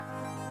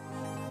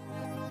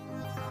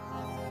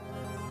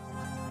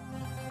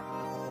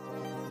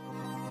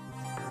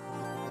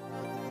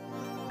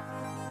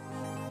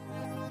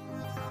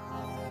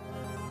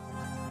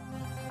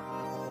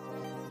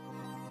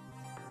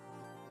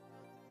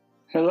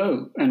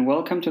Hello, and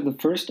welcome to the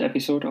first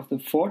episode of the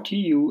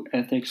 4TU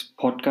Ethics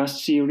podcast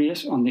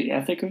series on the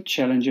ethical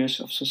challenges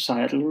of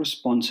societal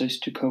responses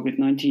to COVID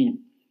 19.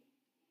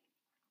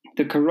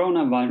 The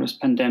coronavirus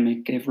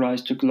pandemic gave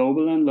rise to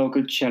global and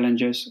local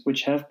challenges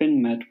which have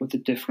been met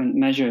with different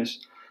measures,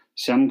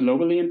 some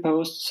globally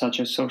imposed, such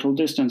as social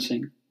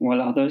distancing,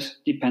 while others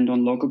depend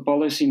on local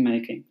policy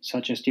making,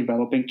 such as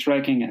developing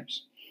tracking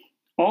apps.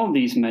 All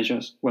these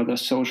measures, whether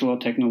social or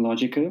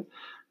technological,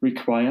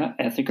 require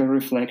ethical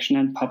reflection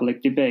and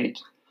public debate,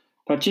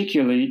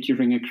 particularly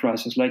during a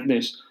crisis like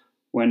this.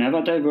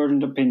 Whenever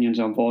divergent opinions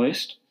are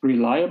voiced,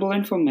 reliable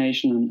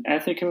information and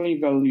ethical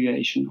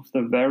evaluation of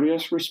the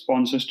various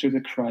responses to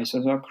the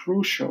crisis are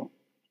crucial.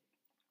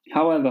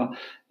 However,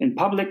 in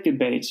public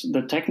debates,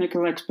 the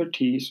technical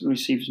expertise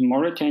receives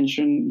more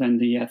attention than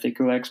the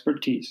ethical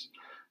expertise.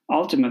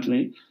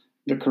 Ultimately,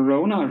 the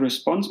corona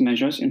response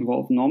measures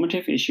involve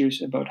normative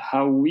issues about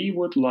how we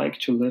would like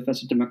to live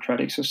as a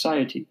democratic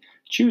society,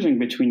 choosing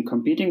between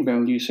competing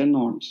values and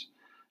norms.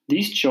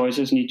 These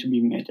choices need to be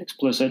made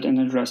explicit and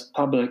addressed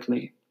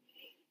publicly.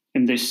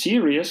 In this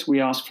series, we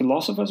ask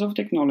philosophers of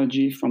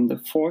technology from the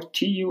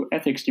 4TU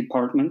Ethics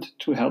Department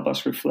to help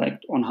us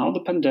reflect on how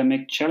the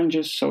pandemic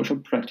challenges social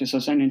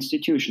practices and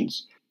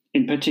institutions.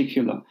 In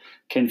particular,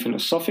 can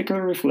philosophical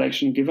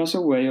reflection give us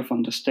a way of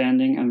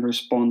understanding and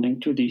responding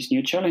to these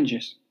new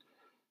challenges?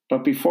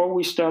 But before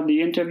we start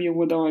the interview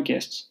with our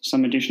guests,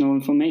 some additional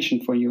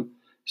information for you.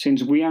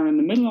 Since we are in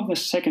the middle of the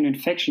second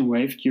infection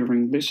wave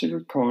during this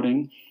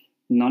recording,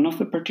 none of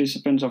the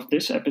participants of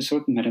this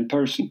episode met in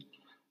person.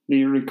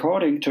 The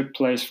recording took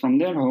place from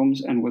their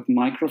homes and with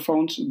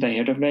microphones they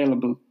had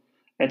available.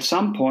 At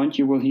some point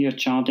you will hear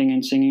chanting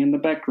and singing in the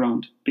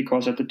background,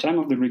 because at the time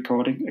of the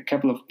recording a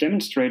couple of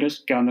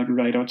demonstrators gathered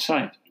right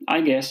outside. I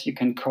guess you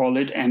can call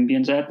it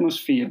ambience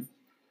atmosphere.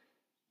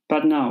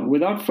 But now,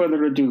 without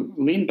further ado,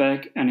 lean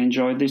back and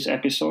enjoy this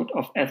episode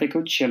of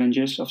Ethical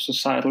Challenges of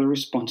Societal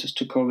Responses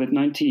to COVID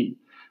 19.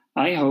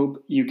 I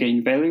hope you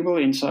gain valuable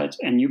insights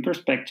and new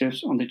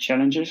perspectives on the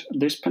challenges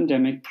this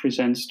pandemic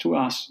presents to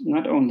us,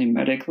 not only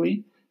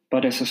medically,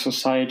 but as a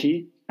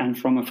society and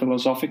from a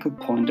philosophical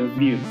point of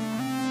view.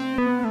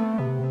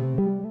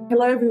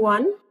 Hello,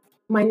 everyone.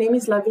 My name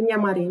is Lavinia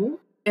Marin,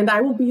 and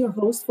I will be your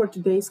host for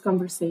today's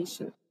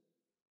conversation.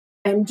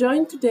 I'm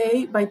joined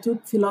today by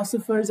two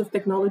philosophers of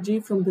technology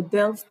from the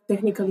Delft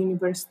Technical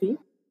University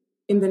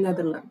in the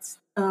Netherlands.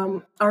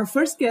 Our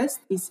first guest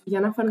is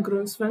Jana van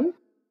Grunsven,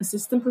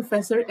 assistant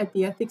professor at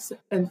the Ethics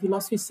and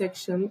Philosophy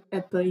section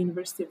at the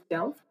University of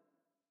Delft.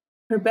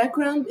 Her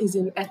background is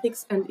in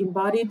ethics and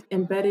embodied,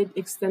 embedded,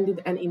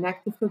 extended, and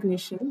inactive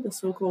cognition, the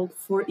so-called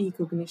 4E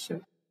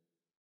cognition.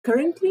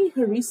 Currently,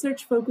 her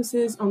research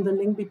focuses on the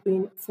link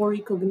between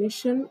 4E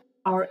cognition,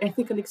 our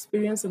ethical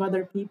experience of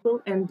other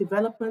people, and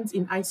developments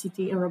in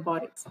ICT and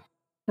robotics.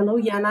 Hello,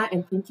 Jana,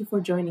 and thank you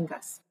for joining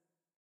us.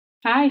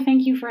 Hi,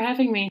 thank you for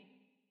having me.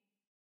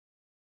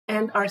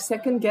 And our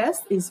second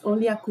guest is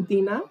Olia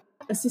Kudina,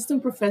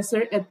 assistant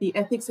professor at the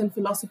Ethics and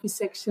Philosophy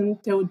section,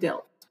 TU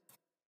Delft.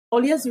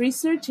 Olia's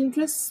research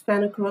interests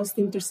span across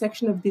the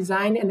intersection of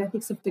design and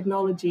ethics of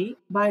technology,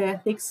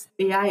 bioethics,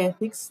 AI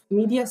ethics,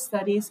 media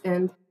studies,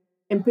 and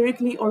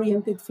empirically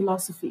oriented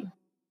philosophy.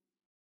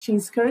 She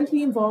is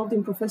currently involved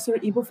in Professor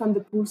Ibo van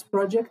der Poel's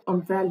project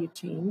on value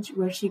change,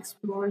 where she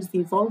explores the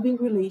evolving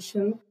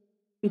relation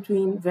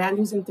between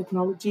values and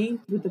technology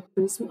through the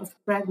prism of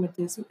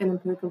pragmatism and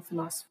empirical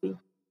philosophy.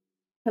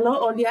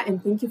 Hello, Olia,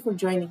 and thank you for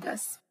joining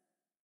us.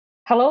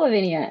 Hello,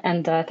 Lavinia,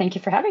 and thank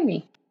you for having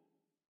me.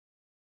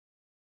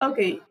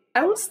 Okay,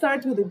 I will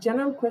start with a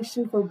general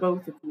question for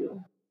both of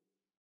you.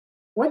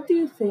 What do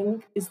you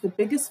think is the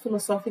biggest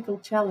philosophical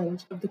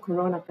challenge of the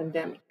corona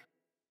pandemic?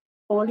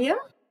 Olia?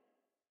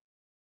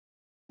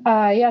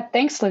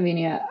 Thanks,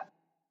 Lavinia.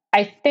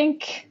 I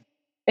think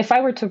if I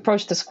were to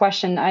approach this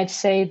question, I'd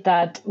say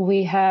that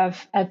we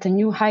have at the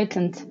new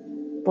heightened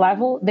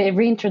level the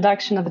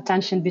reintroduction of a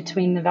tension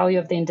between the value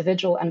of the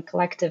individual and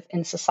collective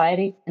in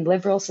society, in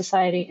liberal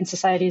society, in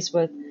societies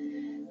with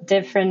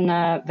different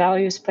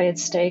values play at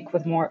stake,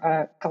 with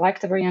more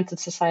collective-oriented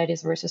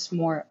societies versus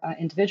more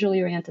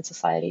individually-oriented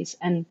societies.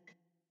 And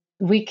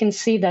we can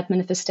see that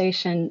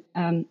manifestation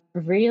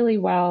really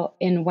well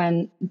in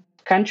when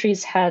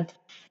countries had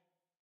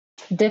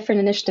different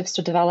initiatives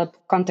to develop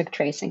contact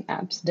tracing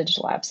apps,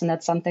 digital apps, and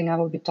that's something I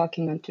will be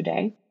talking on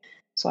today.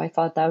 So I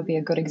thought that would be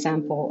a good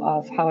example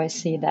of how I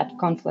see that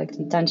conflict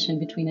and tension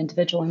between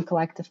individual and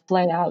collective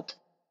play out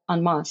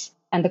en masse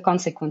and the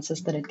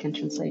consequences that it can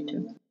translate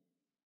to.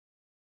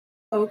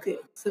 Okay,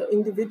 so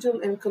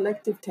individual and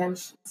collective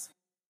tensions.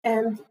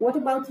 And what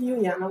about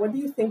you, Jana? What do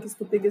you think is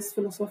the biggest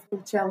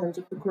philosophical challenge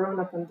of the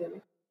corona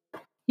pandemic?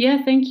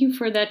 Yeah, thank you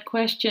for that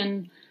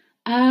question.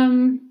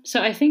 So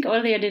I think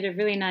Olia did a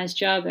really nice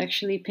job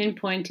actually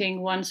pinpointing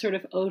one sort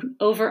of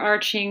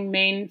overarching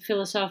main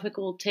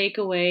philosophical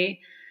takeaway.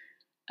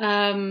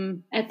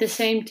 At the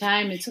same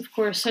time, it's of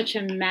course such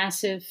a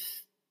massive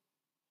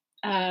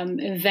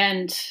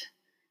event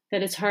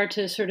that it's hard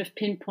to sort of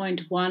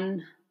pinpoint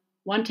one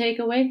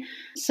takeaway.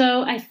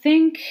 So I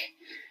think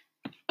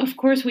of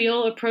course, we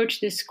all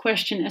approach this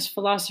question as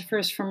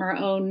philosophers from our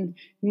own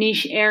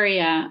niche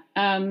area.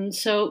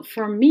 So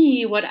for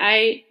me, what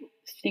I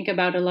think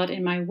about a lot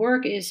in my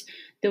work is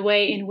the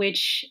way in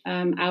which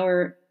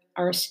our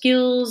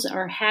skills,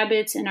 our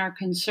habits, and our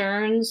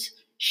concerns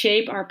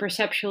shape our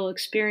perceptual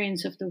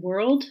experience of the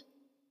world.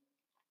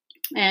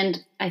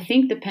 And I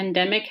think the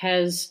pandemic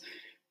has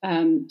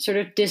sort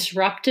of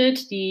disrupted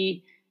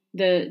the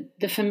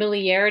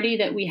familiarity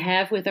that we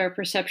have with our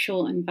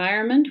perceptual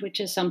environment, which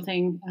is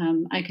something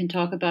I can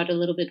talk about a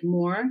little bit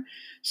more.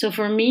 So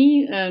for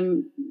me,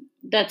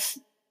 that's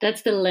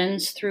the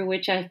lens through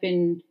which I've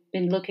been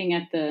looking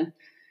at the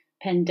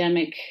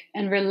pandemic.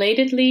 And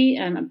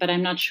relatedly, but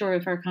I'm not sure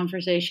if our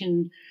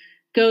conversation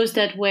goes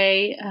that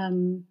way,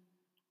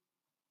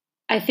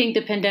 I think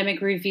the pandemic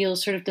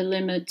reveals sort of the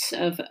limits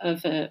of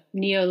a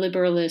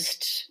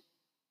neoliberalist,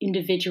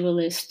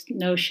 individualist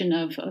notion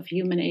of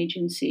human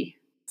agency.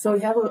 So we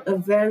have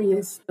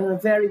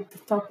varied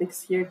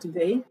topics here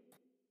today.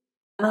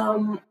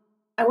 I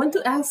want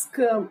to ask,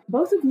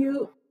 both of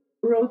you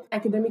wrote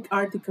academic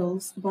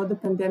articles about the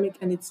pandemic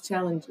and its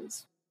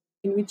challenges,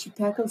 in which you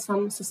tackle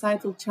some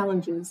societal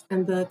challenges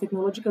and the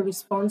technological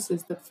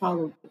responses that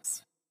followed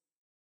this.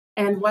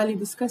 And while you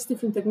discuss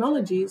different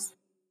technologies,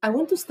 I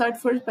want to start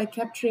first by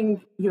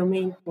capturing your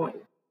main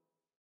point.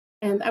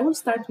 And I will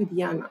start with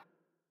Jana.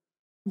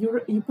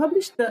 You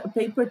published a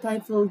paper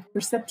titled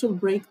Perceptual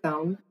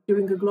Breakdown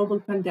During a Global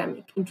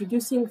Pandemic,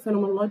 Introducing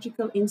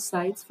Phenomenological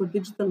Insights for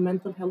Digital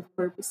Mental Health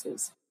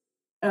Purposes,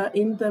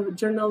 in the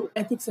journal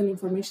Ethics and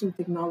Information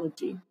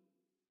Technology.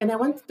 And I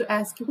wanted to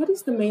ask you, what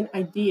is the main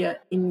idea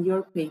in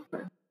your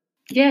paper?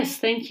 Yes,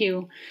 thank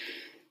you.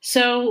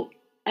 So,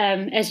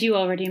 as you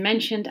already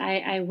mentioned,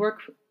 I work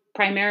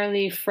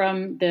primarily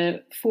from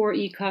the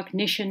 4E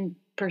cognition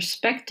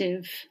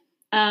perspective.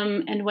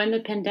 And when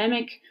the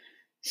pandemic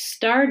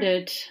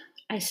started,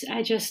 I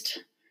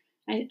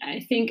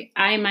think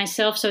I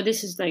myself, so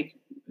this is like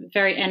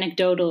very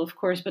anecdotal, of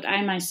course, but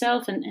I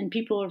myself and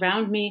people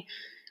around me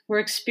were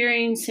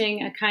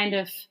experiencing a kind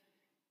of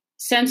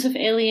sense of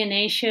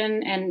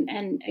alienation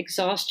and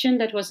exhaustion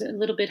that was a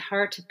little bit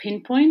hard to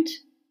pinpoint.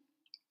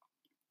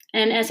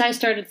 And as I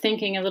started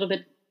thinking a little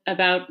bit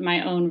about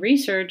my own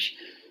research,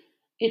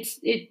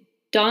 it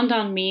dawned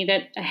on me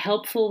that a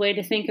helpful way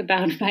to think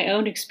about my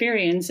own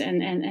experience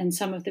and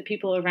some of the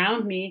people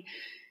around me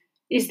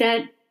is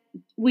that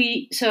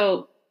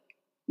so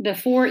the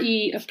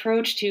 4E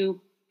approach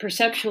to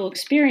perceptual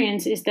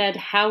experience is that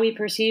how we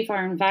perceive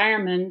our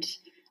environment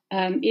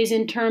is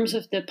in terms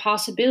of the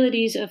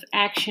possibilities of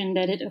action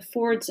that it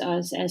affords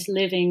us as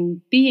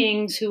living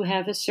beings who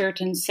have a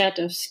certain set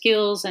of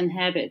skills and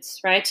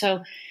habits, right?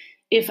 So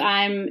if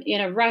I'm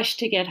in a rush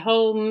to get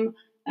home,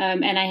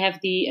 and I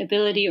have the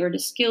ability or the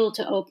skill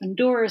to open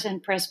doors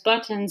and press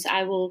buttons,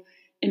 I will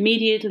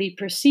immediately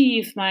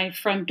perceive my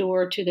front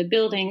door to the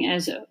building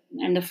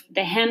and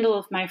the handle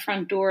of my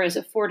front door as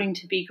affording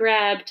to be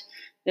grabbed,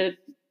 the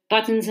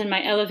buttons in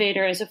my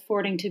elevator as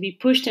affording to be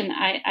pushed. And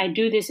I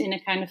do this in a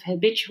kind of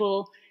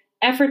habitual,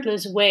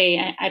 effortless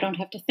way. I don't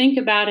have to think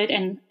about it.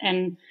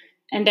 And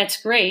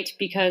that's great,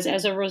 because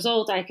as a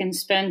result, I can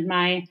spend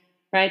my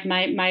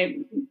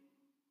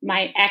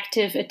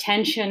active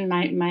attention,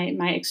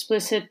 my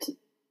explicit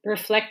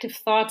reflective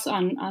thoughts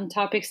on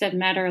topics that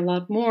matter a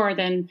lot more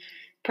than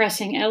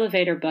pressing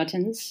elevator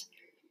buttons.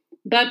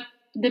 But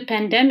the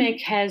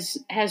pandemic has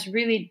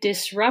really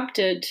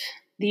disrupted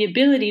the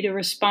ability to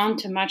respond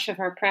to much of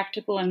our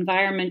practical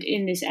environment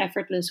in this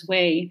effortless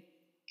way,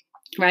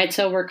 right?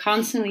 So we're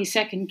constantly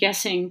second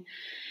guessing,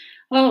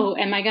 oh,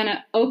 am I going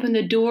to open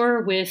the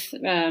door with,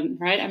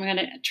 right? Am I going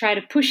to try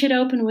to push it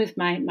open with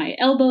my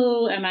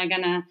elbow? Am I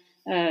going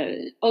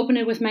to open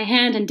it with my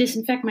hand and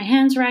disinfect my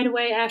hands right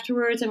away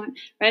afterwards?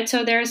 Right?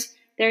 So there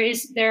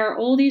are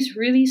all these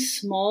really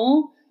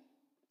small,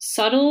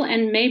 subtle,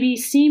 and maybe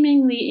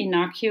seemingly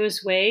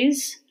innocuous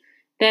ways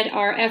that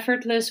our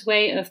effortless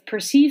way of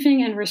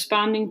perceiving and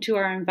responding to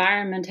our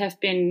environment have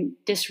been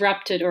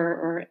disrupted,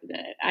 or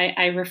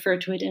I refer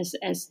to it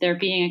as there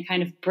being a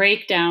kind of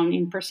breakdown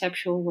in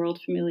perceptual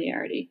world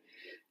familiarity.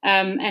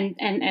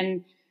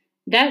 And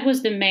that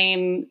was the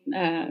main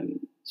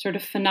sort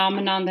of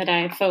phenomenon that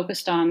I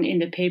focused on in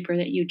the paper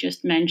that you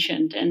just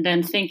mentioned, and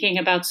then thinking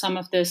about some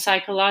of the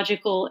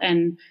psychological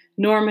and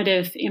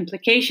normative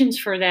implications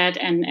for that,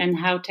 and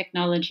how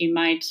technology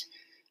might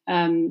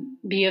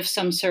be of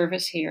some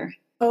service here.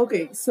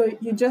 Okay, so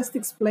you just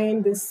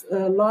explained this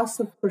loss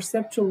of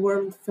perceptual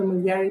world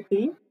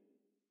familiarity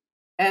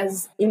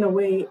as, in a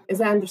way, as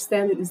I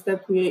understand it, is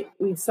that we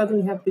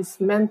suddenly have this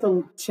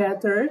mental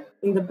chatter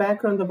in the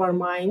background of our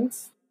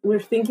minds. We're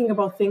thinking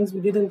about things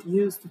we didn't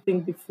use to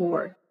think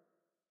before.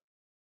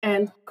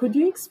 And could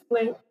you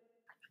explain?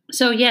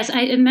 So yes,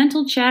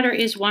 mental chatter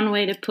is one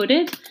way to put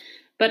it,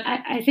 but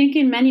I think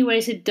in many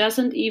ways it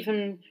doesn't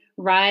even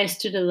rise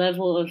to the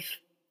level of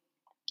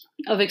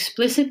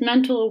explicit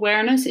mental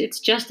awareness. It's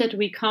just that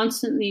we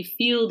constantly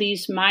feel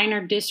these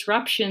minor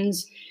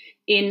disruptions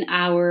in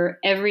our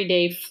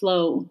everyday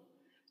flow,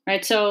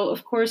 right? So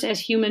of course, as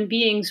human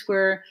beings,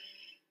 we're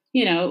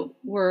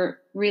we're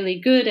really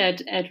good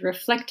at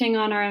reflecting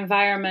on our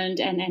environment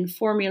and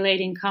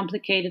formulating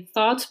complicated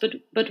thoughts,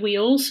 but we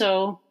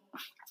also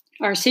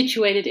are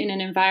situated in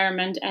an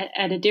environment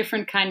at a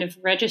different kind of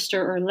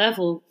register or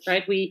level,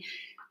 right? We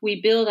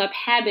build up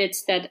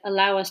habits that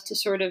allow us to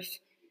sort of,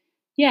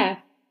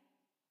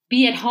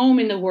 be at home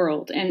in the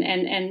world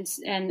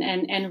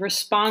and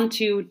respond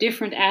to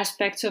different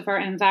aspects of our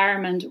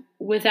environment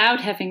without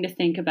having to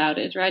think about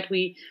it, right?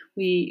 We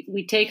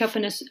take up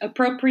an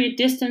appropriate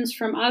distance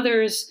from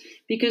others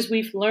because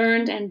we've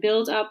learned and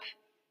built up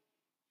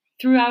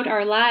throughout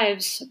our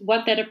lives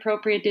what that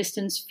appropriate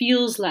distance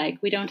feels like.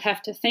 We don't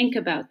have to think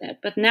about that,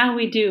 but now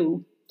we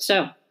do.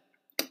 So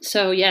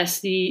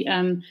yes,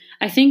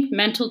 I think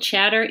mental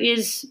chatter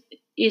is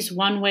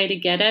one way to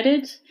get at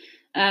it.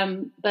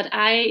 But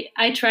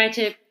I try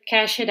to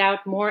cash it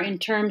out more in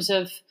terms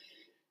of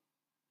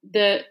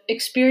the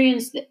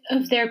experience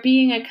of there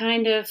being a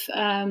kind of,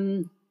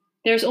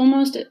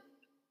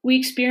 we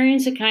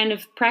experience a kind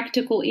of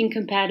practical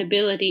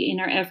incompatibility in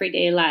our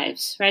everyday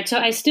lives, right? So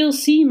I still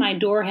see my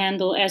door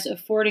handle as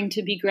affording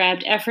to be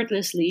grabbed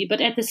effortlessly,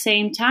 but at the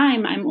same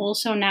time, I'm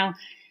also now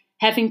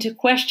having to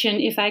question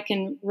if I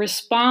can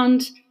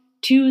respond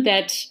to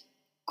that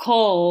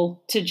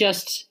call to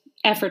just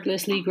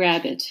effortlessly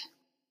grab it.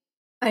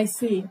 I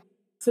see.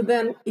 So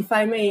then, if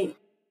I may,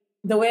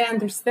 the way I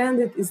understand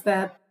it is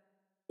that,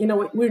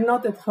 we're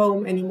not at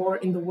home anymore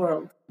in the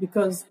world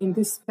because in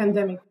this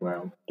pandemic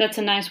world. That's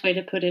a nice way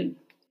to put it.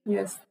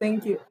 Yes,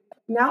 thank you.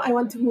 Now I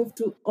want to move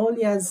to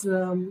Olya's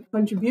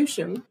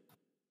contribution.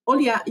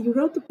 Olya, you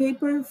wrote a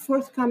paper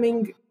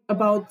forthcoming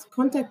about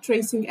contact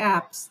tracing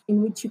apps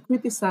in which you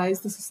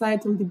criticize the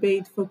societal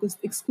debate focused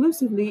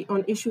exclusively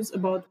on issues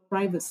about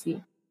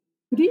privacy.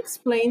 Could you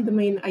explain the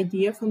main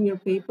idea from your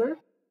paper?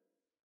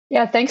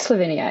 Yeah, thanks,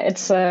 Lavinia.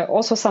 It's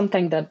also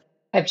something that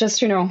I've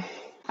just,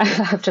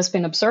 I've just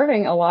been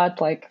observing a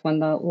lot, like when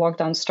the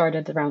lockdown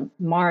started around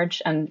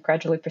March and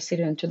gradually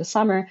proceeded into the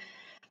summer,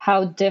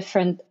 how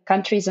different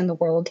countries in the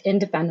world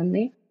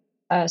independently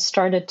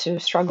started to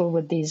struggle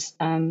with these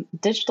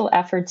digital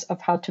efforts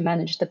of how to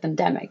manage the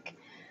pandemic.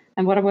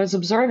 And what I was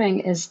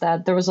observing is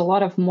that there was a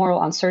lot of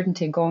moral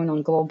uncertainty going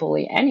on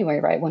globally anyway,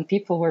 right? When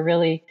people were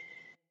really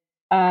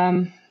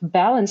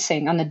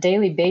balancing on a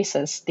daily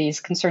basis these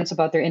concerns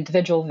about their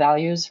individual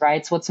values,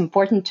 rights, what's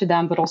important to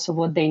them, but also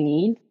what they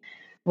need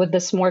with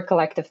this more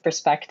collective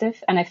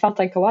perspective. And I felt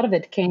like a lot of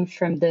it came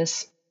from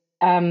this,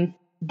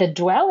 the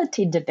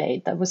duality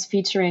debate that was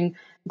featuring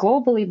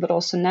globally, but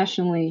also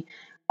nationally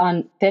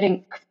on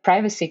pitting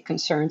privacy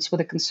concerns with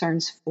the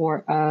concerns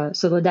for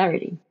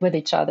solidarity with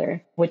each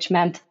other, which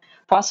meant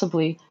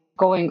possibly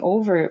going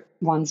over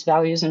one's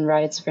values and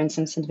rights, for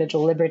instance,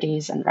 individual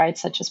liberties and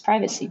rights such as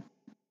privacy.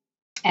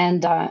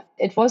 And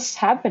it was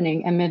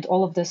happening amid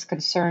all of this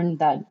concern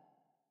that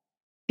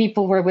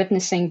people were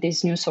witnessing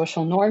these new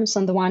social norms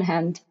on the one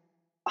hand,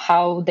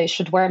 how they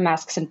should wear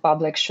masks in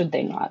public, should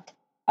they not.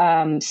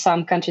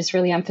 Some countries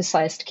really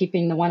emphasized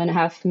keeping the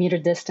 1.5 meter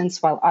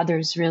distance, while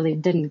others really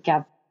didn't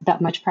get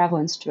that much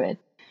prevalence to it.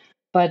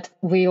 But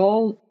we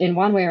all, in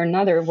one way or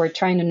another, were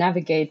trying to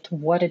navigate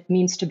what it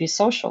means to be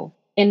social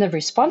in a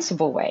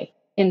responsible way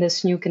in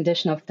this new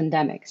condition of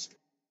pandemics.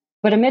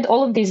 But amid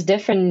all of these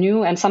different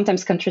new and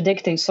sometimes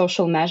contradicting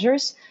social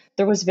measures,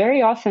 there was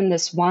very often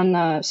this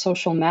one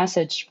social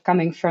message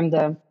coming from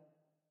the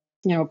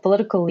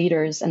political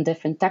leaders and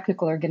different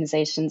technical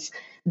organizations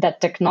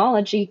that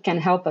technology can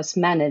help us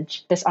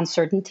manage this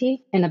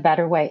uncertainty in a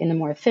better way, in a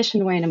more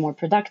efficient way, in a more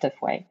productive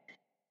way.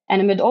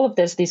 And amid all of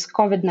this, these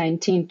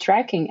COVID-19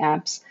 tracking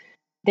apps,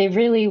 they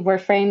really were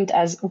framed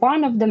as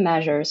one of the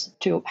measures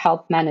to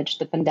help manage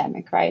the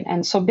pandemic, right?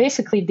 And so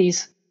basically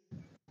these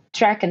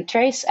track and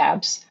trace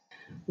apps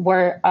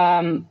were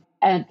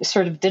a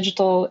sort of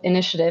digital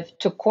initiative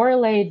to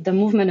correlate the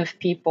movement of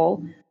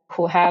people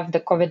who have the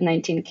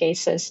COVID-19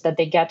 cases that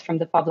they get from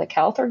the public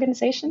health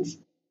organizations,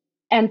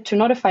 and to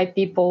notify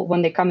people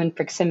when they come in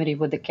proximity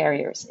with the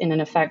carriers in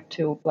an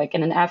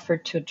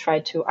effort to try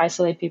to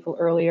isolate people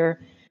earlier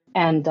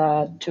and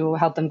to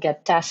help them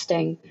get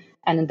testing.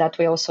 And in that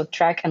way also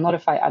track and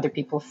notify other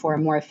people for a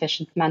more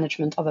efficient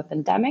management of a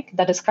pandemic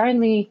that is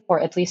currently, or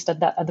at least at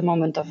the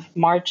moment of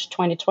March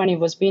 2020,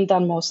 was being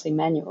done mostly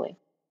manually.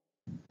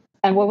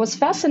 And what was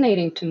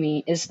fascinating to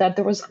me is that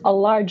there was a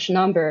large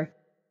number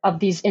of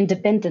these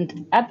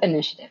independent app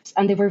initiatives,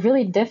 and they were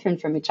really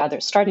different from each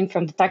other, starting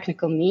from the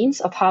technical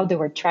means of how they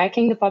were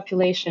tracking the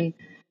population,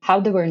 how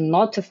they were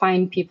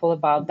notifying people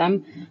about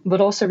them,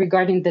 but also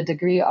regarding the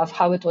degree of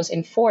how it was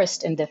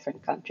enforced in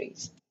different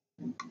countries.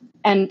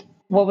 And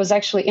what was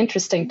actually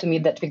interesting to me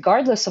that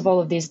regardless of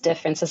all of these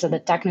differences at the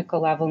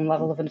technical level and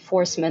level of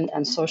enforcement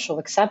and social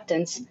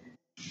acceptance,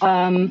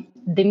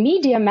 the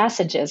media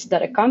messages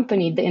that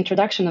accompanied the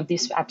introduction of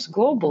these apps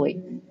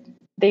globally,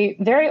 they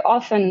very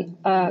often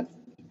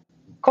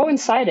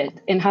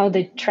coincided in how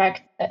they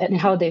tracked and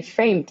how they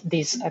framed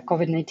these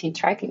COVID-19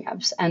 tracking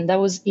apps. And that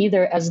was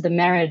either as the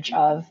marriage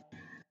of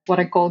what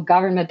I call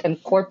government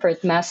and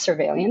corporate mass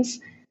surveillance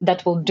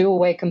that will do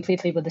away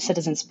completely with the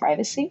citizens'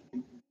 privacy,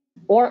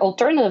 or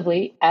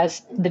alternatively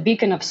as the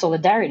beacon of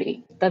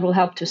solidarity that will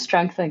help to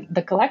strengthen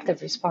the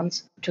collective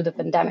response to the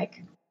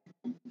pandemic.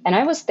 And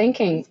I was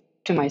thinking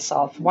to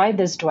myself, why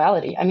this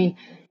duality? I mean,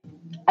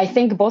 I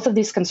think both of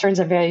these concerns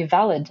are very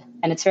valid,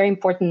 and it's very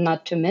important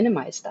not to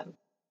minimize them.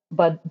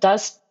 But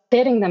does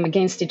pitting them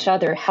against each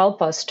other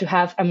help us to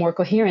have a more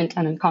coherent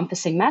and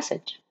encompassing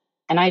message?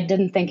 And I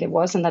didn't think it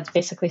was, and that's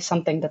basically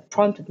something that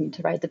prompted me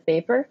to write the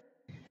paper,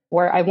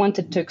 where I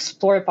wanted to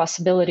explore a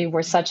possibility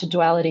where such a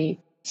duality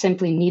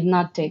simply need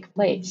not take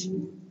place.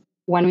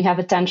 When we have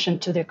attention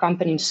to the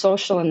accompanying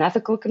social and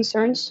ethical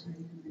concerns,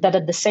 that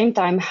at the same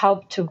time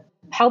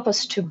help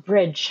us to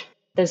bridge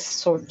this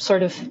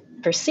sort of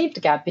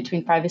perceived gap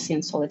between privacy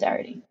and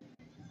solidarity.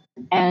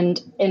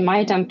 And in my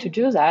attempt to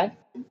do that,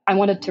 I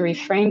wanted to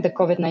reframe the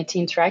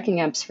COVID-19 tracking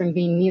apps from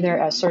being neither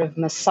a sort of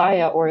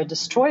messiah or a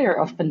destroyer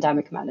of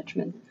pandemic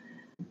management,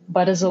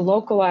 but as a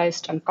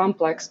localized and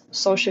complex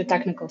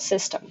socio-technical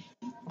system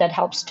that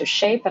helps to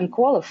shape and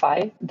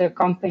qualify the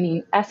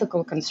accompanying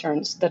ethical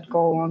concerns that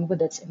go along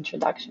with its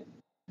introduction.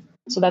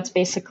 So that's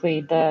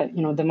basically the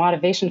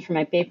motivation for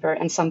my paper,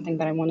 and something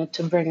that I wanted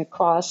to bring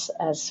across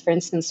as, for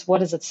instance,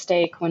 what is at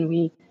stake when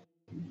we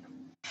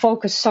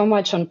focus so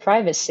much on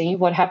privacy,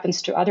 what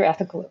happens to other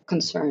ethical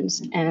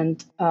concerns,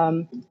 and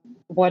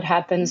what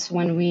happens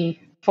when we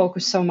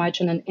focus so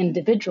much on an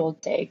individual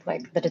take,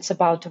 like that it's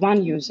about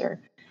one user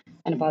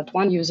and about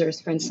one user's,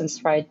 for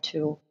instance, right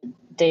to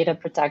data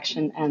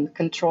protection and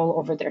control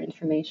over their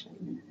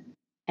information.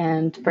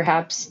 And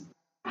perhaps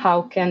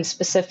how can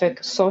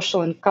specific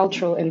social and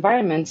cultural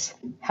environments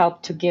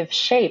help to give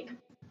shape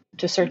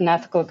to certain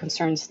ethical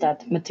concerns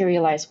that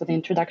materialize with the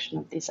introduction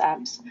of these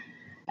apps?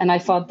 And I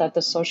thought that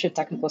the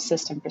socio-technical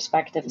system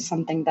perspective is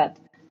something that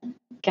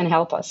can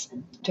help us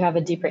to have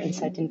a deeper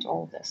insight into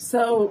all of this.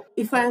 So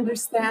if I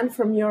understand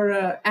from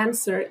your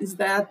answer, is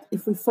that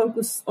if we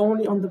focus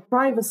only on the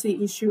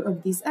privacy issue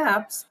of these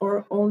apps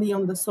or only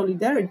on the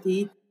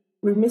solidarity,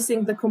 we're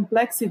missing the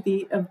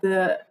complexity of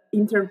the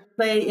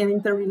interplay and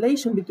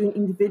interrelation between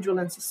individual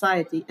and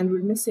society, and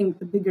we're missing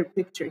the bigger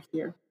picture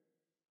here.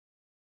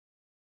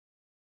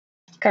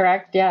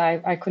 Correct.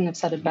 Yeah, I couldn't have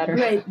said it better.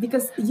 Great,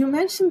 because you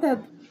mentioned that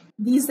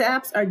these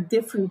apps are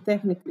different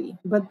technically,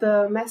 but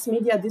the mass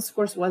media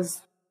discourse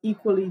was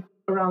equally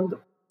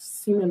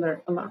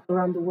similar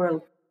around the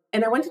world.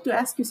 And I wanted to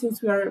ask you,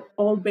 since we are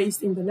all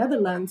based in the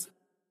Netherlands,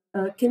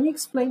 can you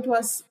explain to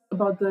us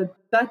about the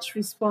Dutch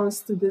response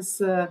to this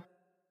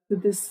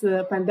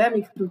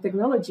pandemic through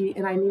technology?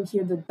 And I mean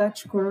here the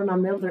Dutch Corona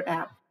Melder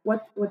app.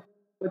 What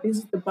is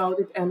it about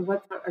it, and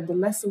what are the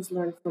lessons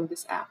learned from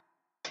this app?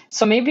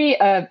 So maybe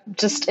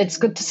it's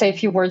good to say a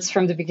few words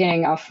from the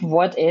beginning of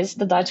what is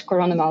the Dutch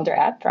Corona Melder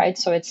app, right?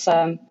 So it's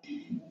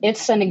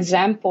an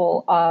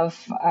example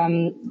of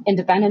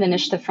independent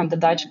initiative from the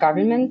Dutch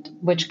government,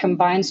 which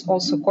combines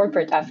also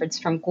corporate efforts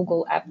from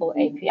Google, Apple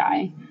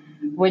API,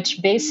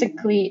 which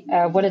basically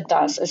what it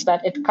does is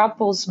that it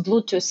couples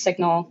Bluetooth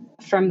signal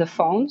from the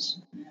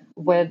phones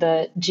with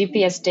the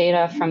GPS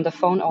data from the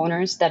phone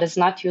owners that is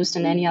not used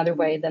in any other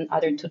way than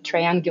other to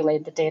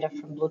triangulate the data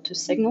from Bluetooth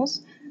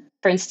signals.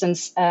 For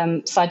instance,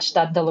 such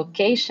that the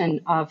location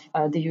of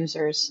the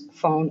user's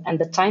phone and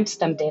the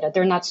timestamp data,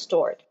 they're not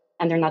stored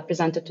and they're not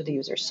presented to the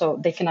user, so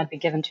they cannot be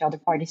given to other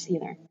parties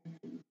either.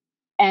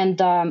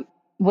 And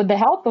with the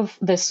help of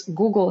this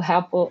Google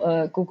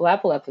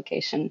Apple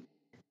application,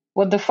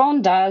 what the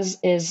phone does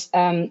is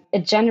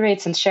it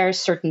generates and shares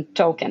certain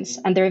tokens,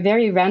 and they're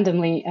very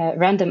random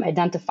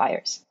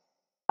identifiers.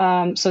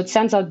 So it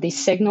sends out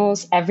these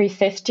signals every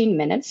 15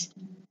 minutes,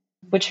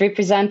 which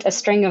represent a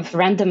string of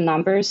random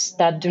numbers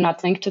that do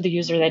not link to the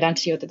user's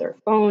identity or to their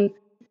phone,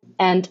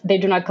 and they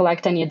do not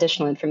collect any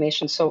additional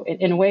information. So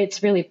in a way,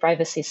 it's really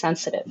privacy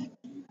sensitive.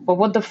 But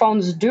what the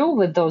phones do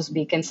with those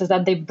beacons is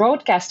that they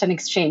broadcast and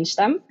exchange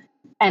them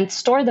and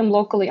store them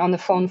locally on the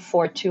phone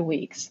for 2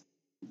 weeks.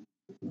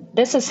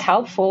 This is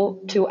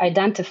helpful to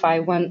identify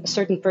when a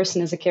certain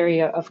person is a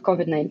carrier of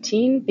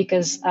COVID-19,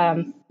 because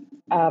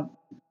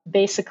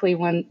basically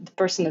when the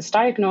person is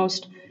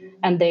diagnosed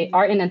and they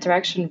are in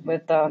interaction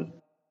with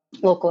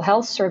local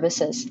health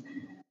services,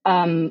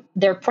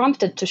 they're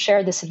prompted to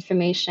share this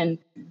information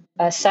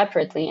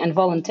separately and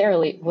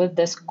voluntarily with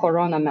this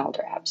Corona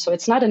Melder app. So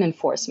it's not an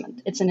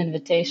enforcement, it's an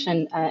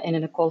invitation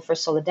and a call for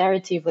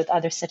solidarity with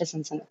other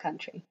citizens in the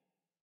country.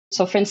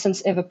 So for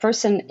instance, if a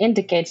person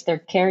indicates their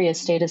carrier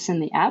status in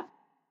the app,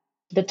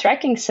 the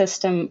tracking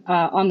system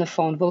on the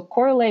phone will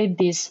correlate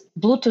these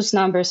Bluetooth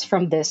numbers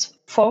from this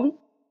phone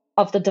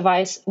of the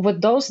device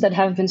with those that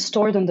have been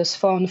stored on this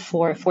phone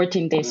for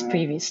 14 days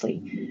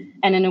previously,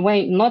 and in a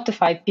way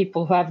notify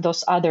people who have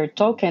those other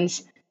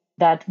tokens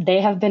that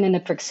they have been in a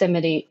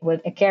proximity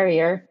with a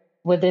carrier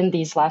within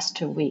these last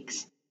 2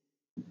 weeks.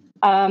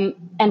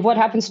 And what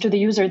happens to the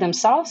user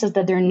themselves is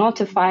that they're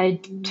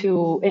notified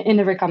in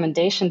a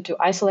recommendation to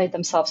isolate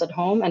themselves at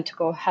home and to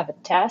go have a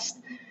test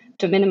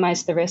to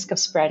minimize the risk of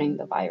spreading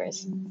the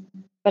virus.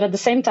 But at the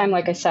same time,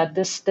 like I said,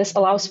 this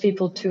allows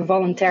people to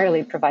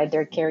voluntarily provide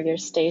their carrier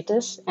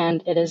status,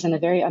 and it is in a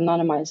very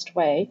anonymized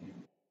way,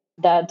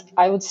 that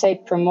I would say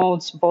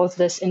promotes both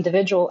this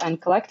individual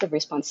and collective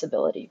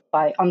responsibility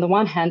by, on the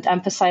one hand,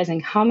 emphasizing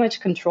how much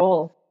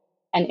control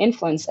and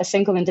influence a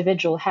single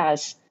individual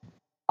has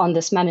on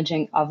this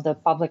managing of the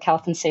public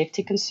health and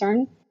safety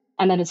concern,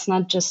 and that it's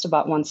not just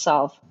about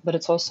oneself, but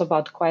it's also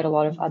about quite a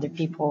lot of other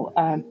people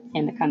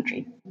in the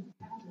country.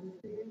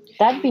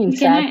 That being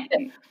said,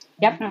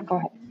 yep, go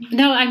ahead.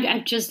 No,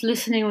 I'm just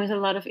listening with a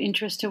lot of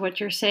interest to what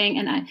you're saying,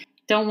 and I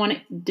don't want to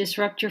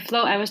disrupt your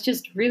flow. I was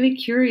just really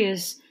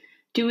curious.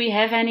 Do we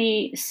have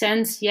any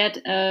sense yet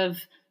of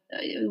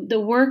the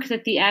work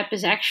that the app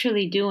is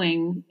actually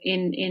doing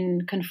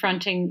in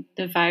confronting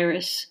the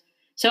virus?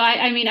 So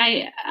I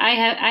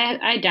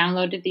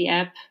downloaded the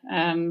app,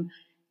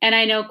 and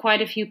I know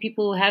quite a few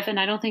people who have, and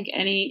I don't think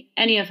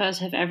any of us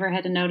have ever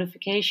had a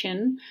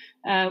notification,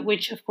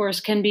 which of course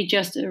can be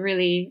just a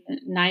really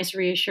nice,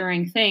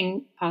 reassuring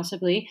thing,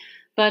 possibly.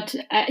 But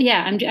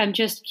I'm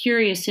just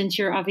curious, since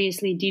you're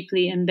obviously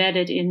deeply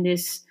embedded in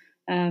this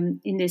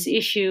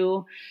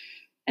issue,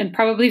 and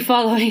probably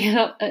following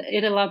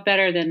it a lot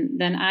better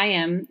than I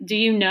am. Do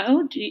you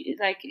know?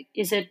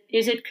 Is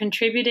it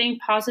contributing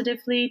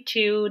positively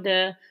to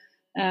the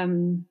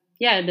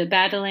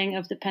battling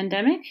of the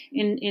pandemic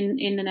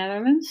in the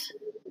Netherlands?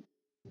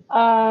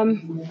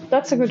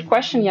 That's a good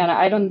question, Jana.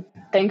 I don't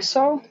think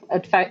so.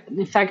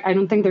 In fact, I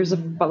don't think there's a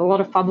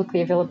lot of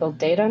publicly available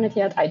data on it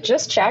yet. I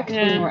just checked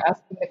when you were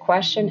asking the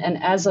question,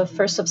 and as of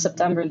 1st of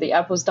September, the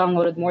app was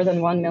downloaded more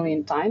than 1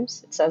 million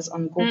times. It says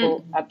on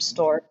Google App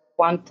Store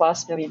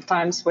 1+ million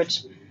times,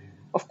 which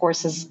of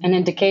course is an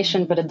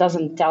indication, but it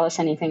doesn't tell us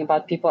anything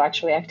about people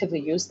actually actively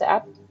use the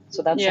app.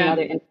 So that's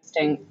another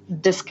interesting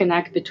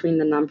disconnect between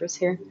the numbers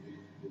here.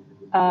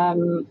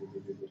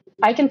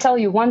 I can tell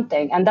you one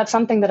thing, and that's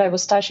something that I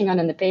was touching on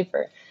in the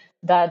paper,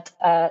 that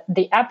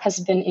the app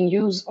has been in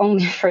use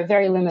only for a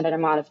very limited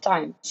amount of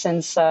time,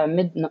 since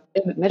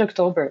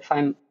mid-October, if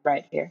I'm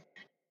right here.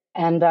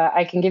 And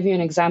I can give you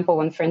an example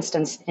when, for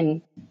instance,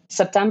 in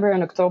September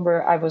and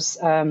October, I was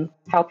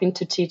helping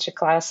to teach a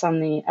class on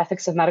the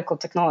ethics of medical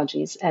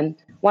technologies. And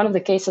one of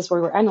the cases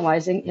we were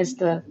analyzing is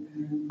the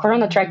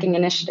corona tracking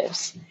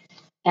initiatives.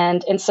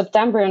 And in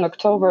September and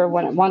October,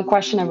 one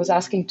question I was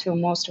asking to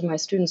most of my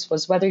students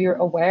was whether you're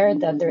aware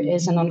that there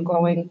is an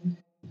ongoing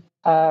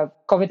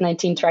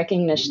COVID-19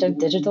 tracking initiative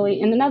digitally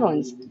in the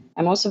Netherlands.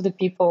 And most of the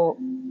people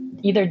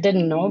either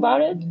didn't know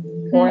about it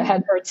or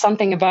had heard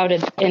something about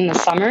it in the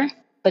summer.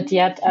 But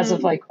yet, as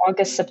of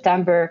August,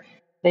 September,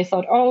 they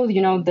thought,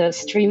 the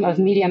stream of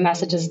media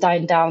messages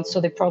died down, so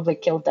they probably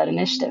killed that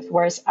initiative.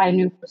 Whereas I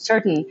knew for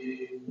certain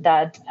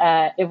that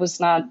it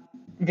was not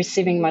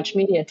receiving much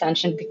media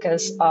attention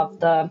because of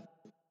the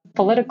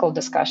political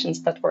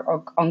discussions that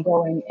were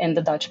ongoing in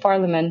the Dutch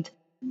parliament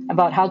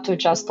about how to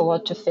adjust the law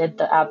to fit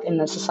the app in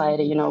the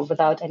society,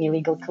 without any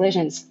legal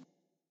collisions.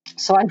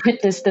 So I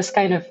witnessed this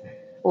kind of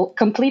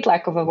complete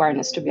lack of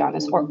awareness, to be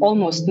honest, or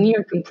almost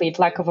near complete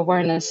lack of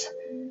awareness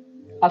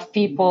of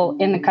people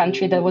in the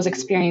country that was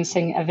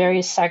experiencing a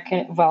very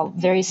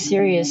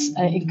serious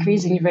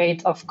increasing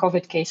rate of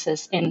COVID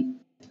cases in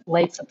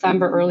late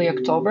September, early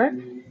October,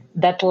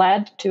 that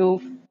led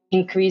to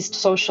increased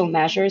social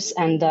measures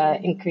and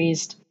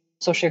increased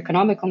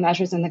socioeconomical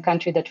measures in the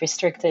country that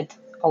restricted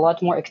a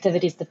lot more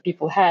activities that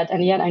people had.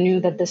 And yet I knew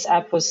that this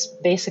app was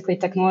basically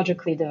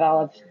technologically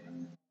developed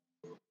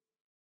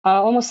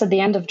almost at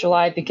the end of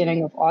July,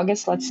 beginning of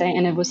August, let's say,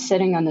 and it was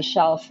sitting on the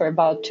shelf for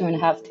about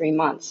 2.5, 3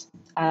 months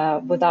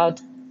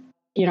without,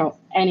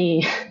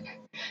 any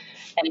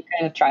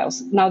kind of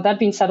trials. Now, that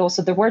being said,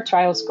 also there were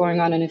trials going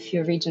on in a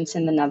few regions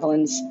in the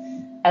Netherlands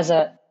as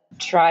a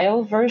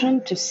trial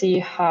version to see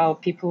how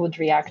people would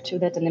react to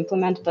that and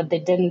implement, but they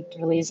didn't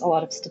release a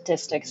lot of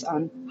statistics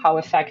on how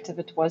effective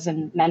it was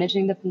in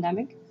managing the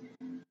pandemic.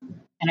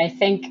 And I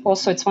think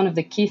also it's one of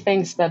the key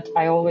things that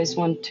I always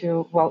want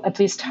to, at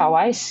least how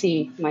I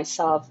see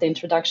myself, the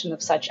introduction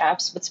of such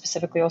apps, but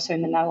specifically also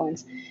in the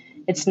Netherlands,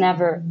 it's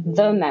never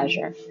the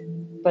measure,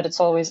 but it's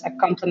always a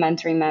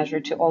complementary measure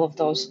to all of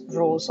those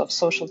rules of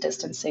social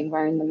distancing,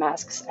 wearing the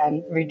masks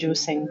and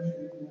reducing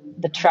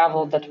the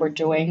travel that we're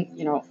doing,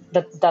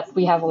 that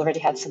we have already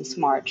had since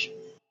March.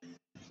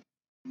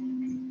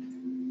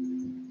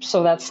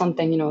 So that's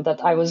something,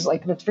 that I was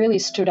that really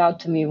stood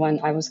out to me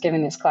when I was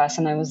giving this class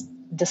and I was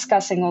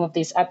discussing all of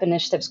these app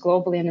initiatives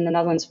globally and in the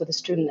Netherlands with a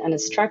student. And it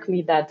struck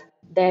me that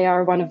they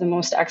are one of the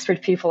most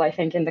expert people, I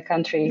think, in the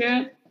country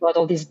about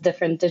all these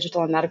different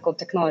digital and medical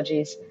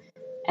technologies.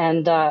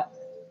 And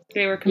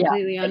they were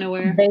completely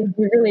unaware. They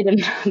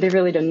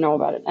really didn't know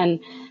about it. And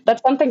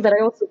that's something that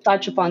I also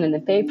touch upon in the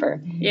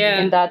paper.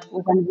 Yeah. In that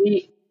when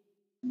we,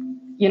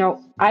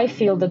 I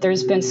feel that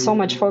there's been so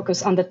much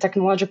focus on the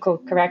technological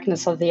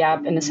correctness of the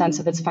app in the sense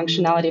of its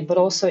functionality, but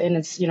also in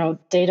its,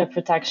 data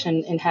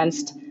protection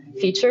enhanced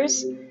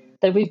features,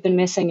 that we've been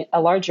missing a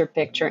larger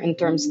picture in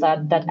terms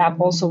that app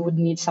also would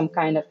need some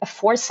kind of a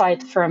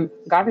foresight from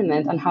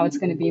government on how it's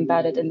going to be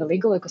embedded in the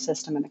legal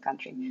ecosystem in the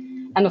country.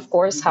 And of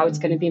course, how it's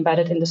going to be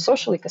embedded in the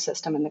social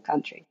ecosystem in the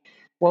country.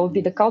 What would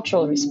be the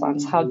cultural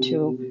response? How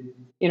to,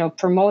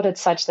 promote it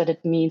such that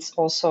it meets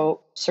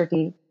also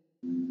certain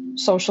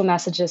social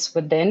messages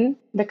within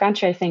the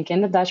country, I think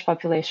in the Dutch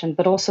population,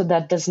 but also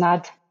that does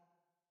not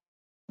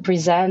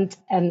present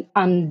an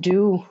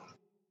undue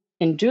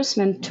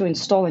inducement to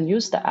install and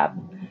use the app,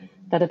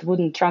 that it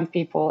wouldn't trump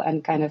people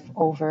and kind of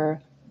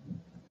over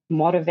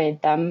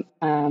motivate them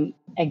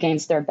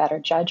against their better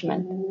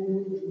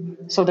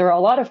judgment. So there are a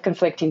lot of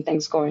conflicting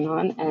things going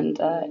on, and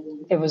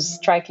it was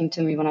striking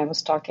to me when I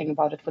was talking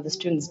about it with the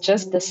students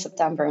just this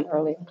September and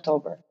early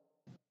October.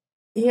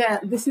 Yeah,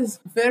 this is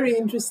very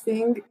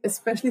interesting,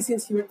 especially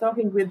since you were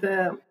talking with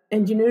the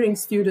engineering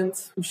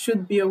students who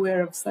should be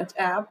aware of such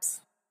apps.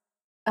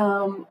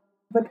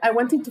 But I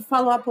wanted to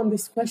follow up on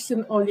this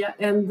question, Olya,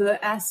 and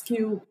ask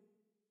you,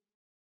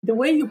 the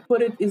way you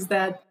put it is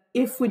that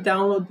if we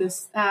download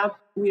this app,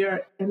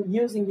 and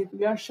using it,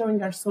 we are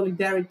showing our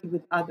solidarity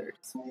with others.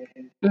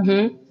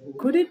 Mm-hmm.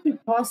 Could it be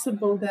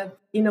possible that,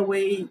 in a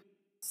way,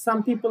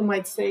 some people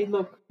might say,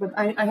 look, but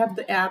I have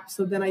the app,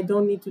 so then I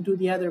don't need to do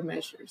the other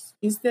measures?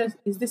 Is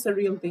this a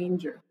real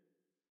danger?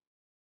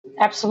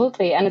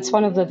 Absolutely. And it's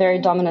one of the very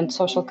dominant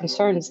social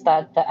concerns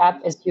that the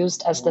app is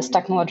used as this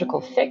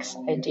technological fix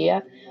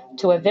idea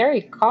to a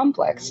very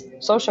complex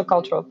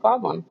socio-cultural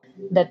problem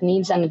that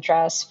needs an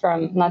address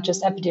from not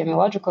just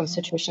epidemiological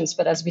institutions,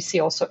 but as we see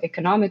also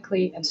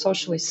economically and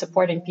socially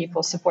supporting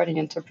people, supporting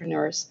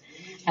entrepreneurs.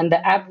 And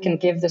the app can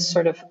give this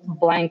sort of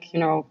blank,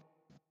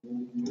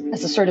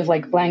 as a sort of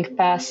like blank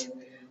pass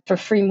for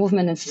free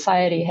movement in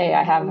society. Hey,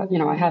 I have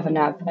an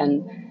app,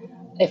 and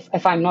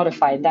if I'm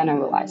notified, then I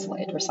will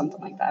isolate or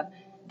something like that.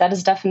 That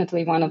is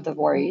definitely one of the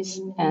worries.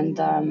 And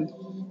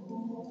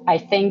I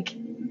think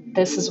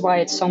this is why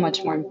it's so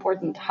much more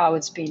important how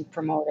it's being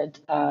promoted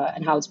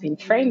and how it's being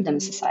framed in a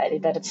society,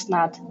 that it's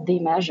not the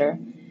measure,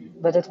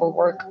 but it will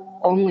work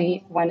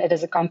only when it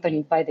is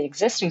accompanied by the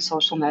existing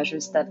social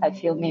measures that I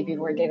feel maybe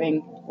we're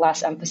giving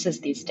less emphasis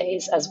these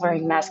days, as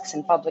wearing masks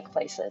in public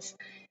places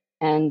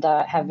and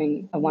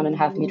having a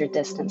 1.5 meter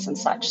distance and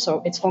such.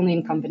 So it's only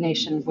in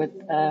combination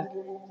with the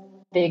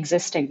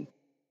existing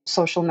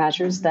social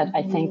measures that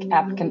I think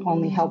app can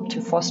only help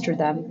to foster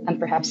them, and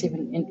perhaps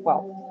even,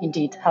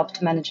 indeed, help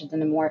to manage it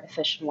in a more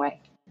efficient way.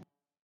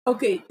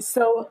 Okay,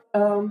 so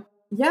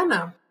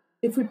Jana,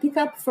 if we pick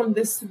up from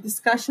this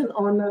discussion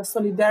on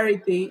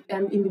solidarity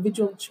and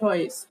individual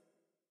choice,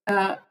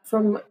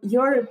 from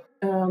your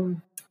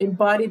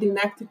embodied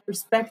enacted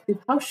perspective,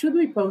 how should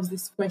we pose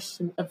this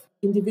question of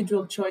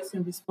individual choice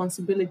and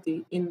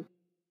responsibility in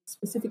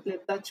specifically a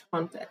Dutch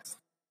context?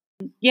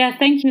 Yeah,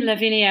 thank you,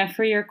 Lavinia,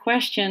 for your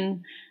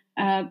question.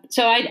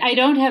 So I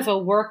don't have a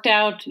worked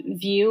out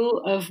view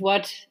of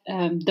what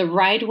the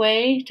right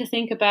way to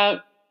think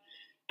about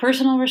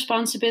personal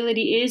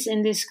responsibility is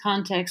in this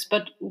context.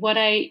 But what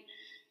I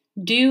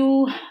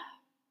do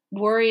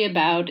worry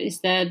about is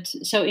that,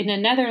 so in the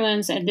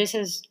Netherlands, and this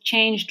has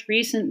changed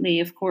recently,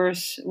 of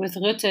course, with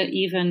Rutte,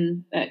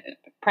 even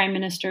Prime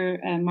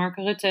Minister Mark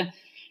Rutte,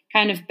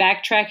 kind of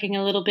backtracking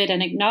a little bit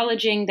and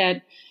acknowledging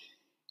that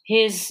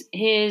his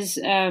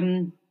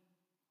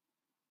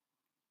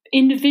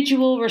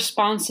individual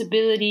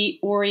responsibility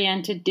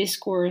oriented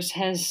discourse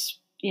has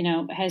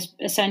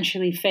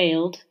essentially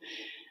failed.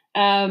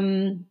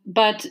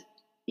 But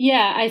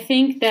yeah, I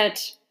think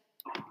that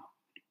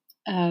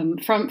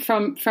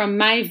from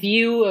my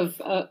view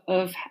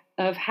of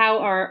how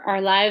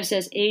our lives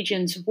as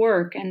agents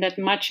work, and that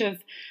much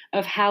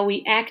of how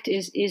we act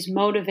is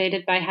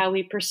motivated by how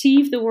we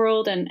perceive the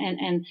world,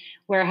 and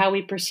where how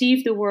we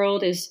perceive the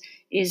world is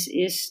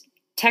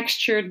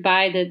textured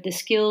by the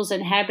skills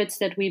and habits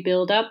that we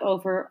build up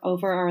over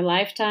our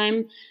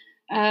lifetime.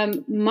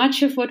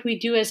 Much of what we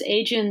do as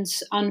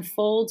agents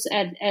unfolds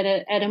at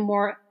a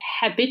more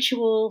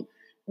habitual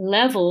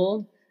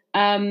level,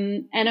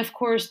 and of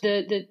course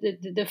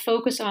the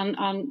focus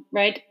on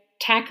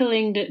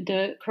tackling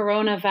the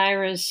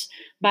coronavirus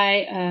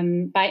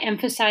by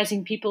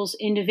emphasizing people's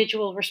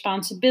individual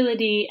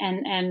responsibility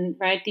and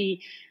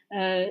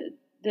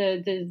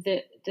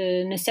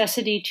the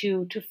necessity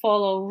to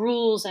follow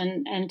rules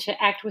and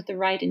to act with the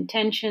right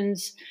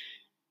intentions.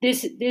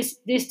 This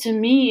to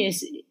me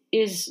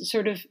is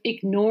sort of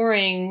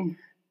ignoring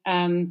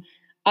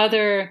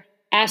other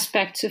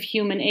aspects of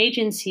human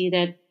agency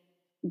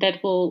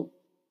that will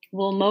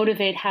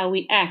motivate how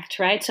we act,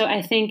 right? So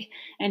I think,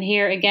 and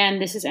here again,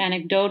 this is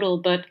anecdotal,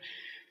 but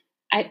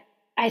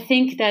I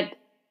think that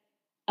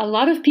a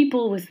lot of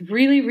people with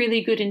really,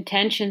 really good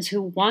intentions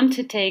who want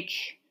to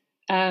take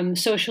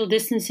social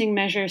distancing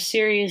measures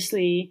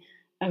seriously,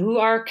 who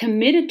are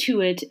committed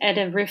to it at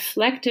a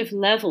reflective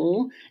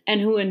level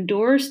and who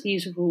endorse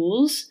these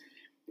rules,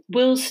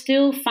 will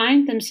still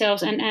find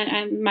themselves,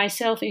 and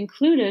myself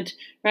included,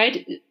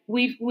 right?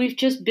 We've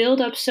just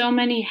built up so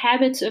many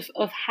habits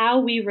of how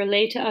we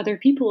relate to other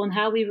people and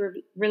how we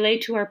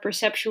relate to our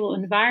perceptual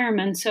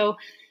environment. So,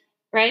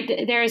 right,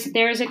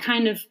 there's a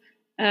kind of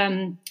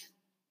in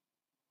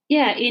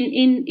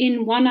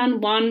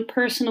one-on-one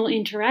personal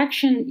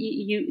interaction,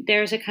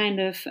 there's a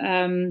kind of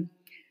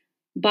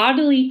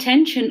bodily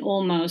tension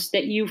almost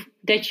that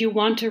that you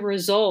want to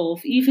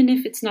resolve, even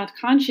if it's not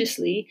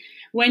consciously,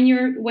 when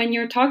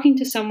you're talking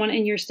to someone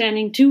and you're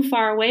standing too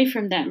far away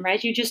from them,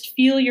 right? You just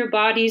feel your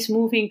bodies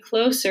moving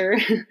closer.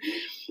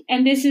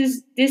 And this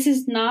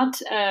is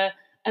not a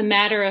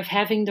matter of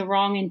having the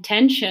wrong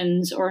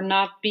intentions or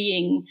not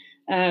being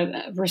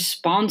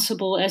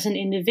responsible as an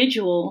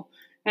individual,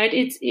 right?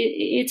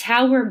 It's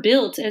how we're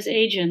built as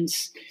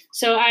agents.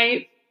 So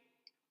I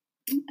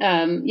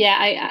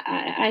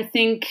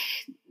think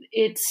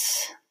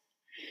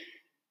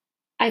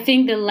I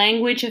think the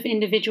language of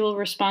individual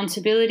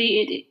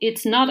responsibility,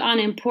 it's not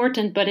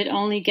unimportant, but it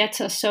only gets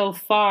us so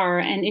far.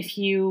 And if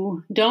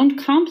you don't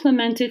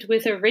complement it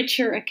with a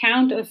richer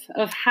account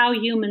of how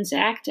humans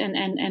act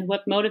and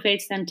what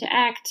motivates them to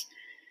act,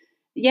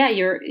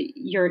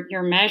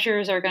 your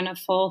measures are going to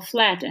fall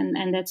flat,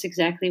 and that's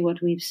exactly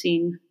what we've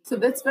seen. So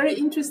that's very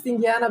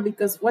interesting, Jana,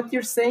 because what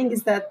you're saying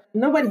is that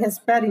nobody has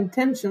bad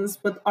intentions,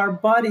 but our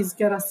bodies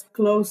get us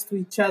close to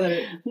each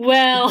other.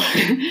 Well,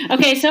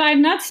 okay, so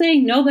I'm not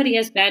saying nobody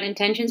has bad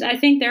intentions. I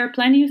think there are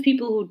plenty of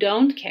people who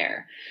don't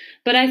care,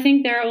 but I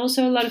think there are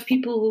also a lot of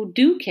people who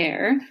do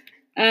care,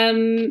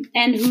 and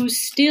who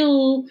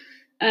still,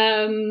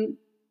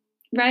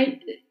 right?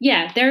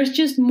 Yeah, there's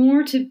just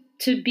more to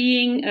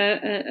being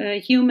a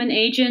human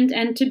agent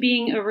and to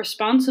being a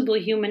responsible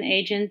human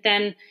agent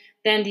than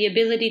the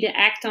ability to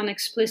act on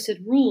explicit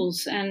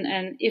rules.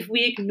 And if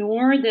we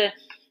ignore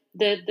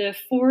the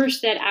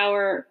force that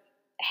our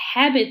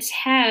habits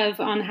have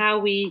on how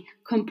we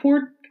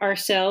comport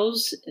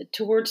ourselves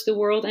towards the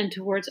world and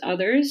towards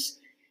others,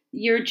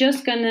 you're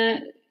just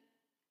gonna,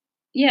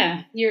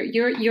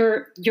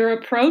 your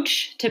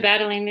approach to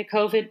battling the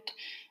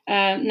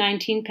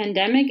COVID-19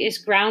 pandemic is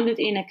grounded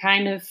in a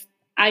kind of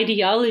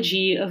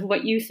ideology of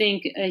what you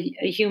think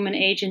a human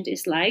agent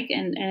is like,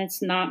 and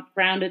it's not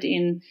grounded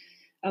in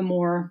a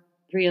more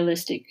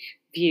realistic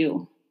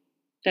view.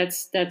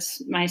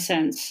 That's my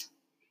sense.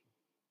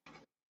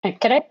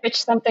 Can I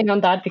pitch something on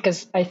that?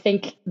 Because I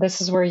think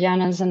this is where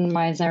Jana's and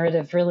my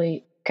narrative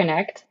really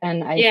connect.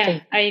 And I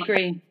think I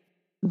agree.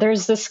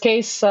 There's this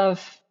case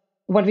of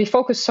when we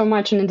focus so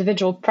much on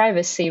individual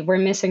privacy, we're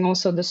missing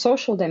also the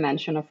social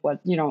dimension of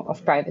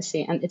of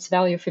privacy and its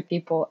value for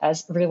people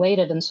as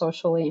related and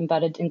socially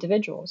embedded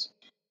individuals.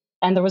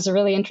 And there was a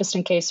really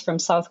interesting case from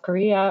South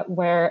Korea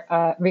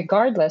where,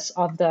 regardless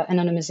of the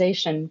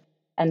anonymization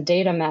and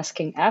data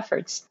masking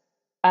efforts,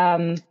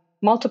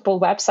 multiple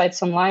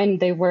websites online,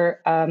 they were,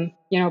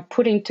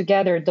 putting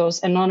together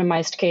those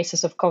anonymized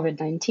cases of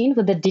COVID-19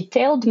 with a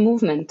detailed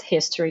movement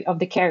history of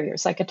the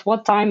carriers, like at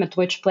what time, at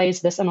which place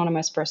this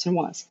anonymized person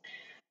was.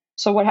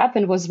 So what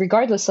happened was,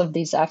 regardless of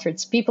these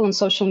efforts, people in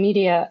social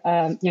media,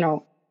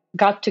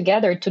 got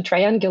together to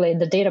triangulate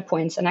the data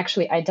points and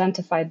actually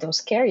identified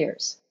those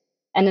carriers.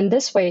 And in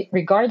this way,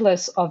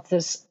 regardless of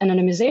this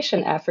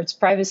anonymization efforts,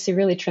 privacy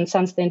really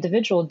transcends the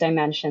individual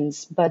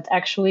dimensions, but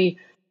actually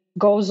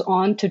goes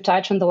on to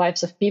touch on the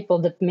lives of people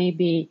that may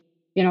be,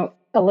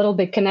 a little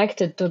bit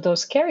connected to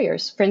those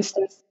carriers. For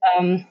instance,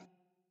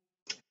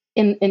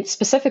 in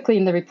specifically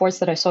in the reports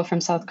that I saw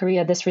from South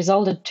Korea, this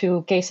resulted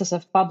to cases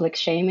of public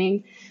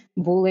shaming,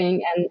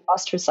 bullying, and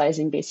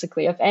ostracizing,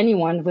 basically, of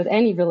anyone with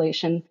any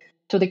relation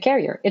to the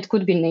carrier. It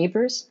could be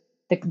neighbors,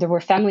 there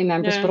were family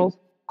members, but also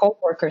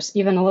co-workers,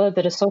 even a little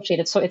bit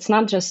associated. So it's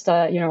not just,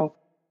 a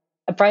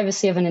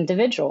privacy of an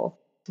individual,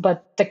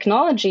 but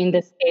technology in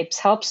this case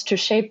helps to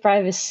shape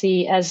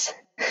privacy as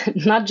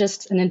not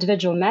just an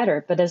individual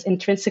matter, but as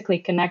intrinsically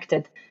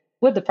connected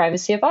with the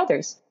privacy of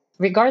others,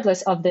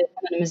 regardless of the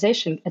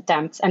anonymization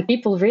attempts. And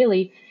people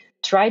really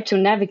try to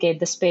navigate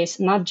the space,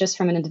 not just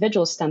from an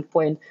individual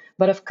standpoint,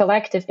 but of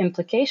collective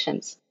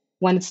implications,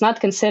 when it's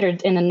not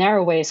considered in a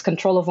narrow way as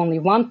control of only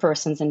one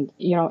person's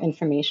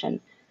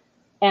information.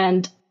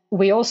 And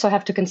we also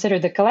have to consider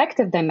the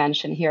collective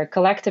dimension here,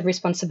 collective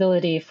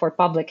responsibility for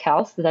public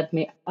health that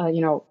may,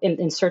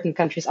 in certain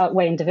countries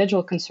outweigh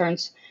individual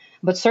concerns,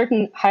 but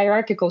certain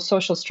hierarchical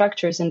social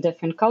structures in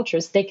different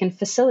cultures, they can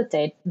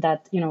facilitate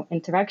that,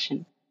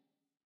 interaction.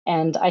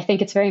 And I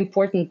think it's very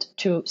important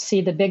to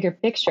see the bigger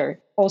picture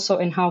also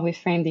in how we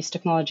frame these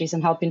technologies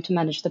and helping to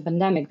manage the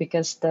pandemic,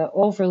 because the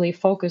overly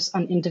focus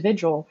on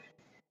individual,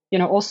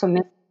 also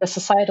miss the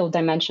societal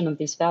dimension of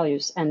these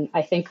values. And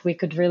I think we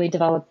could really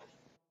develop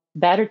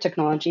better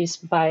technologies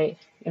by,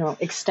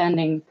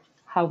 extending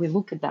how we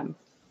look at them.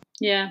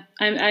 Yeah,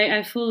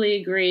 I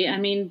fully agree. I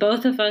mean,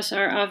 both of us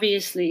are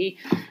obviously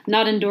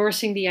not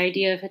endorsing the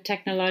idea of a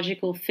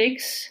technological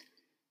fix,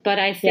 but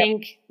I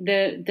think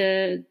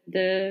the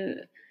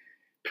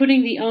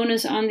putting the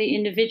onus on the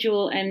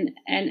individual and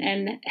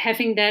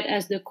having that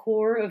as the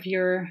core of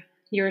your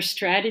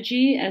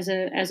strategy as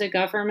a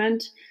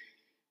government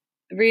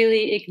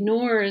really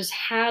ignores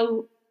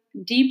how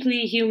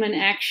deeply human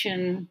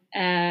action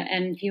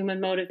and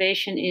human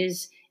motivation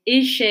is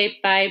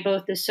shaped by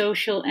both the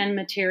social and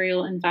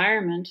material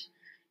environment.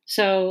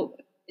 So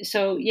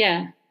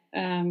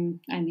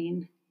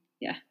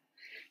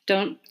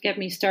don't get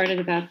me started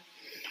about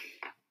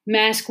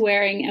mask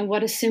wearing and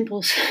what a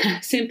simple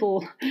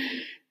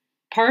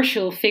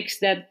partial fix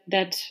that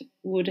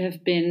would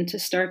have been to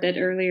start that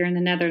earlier in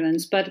the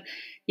Netherlands. But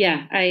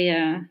yeah,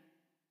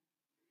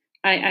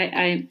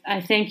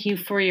 I thank you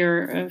for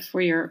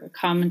your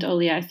comment,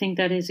 Olia. I think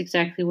that is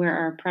exactly where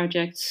our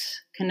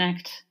projects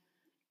connect.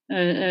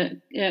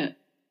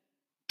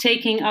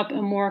 Taking up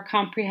a more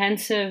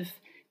comprehensive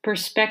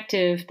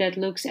perspective that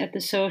looks at the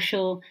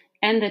social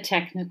and the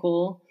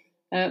technical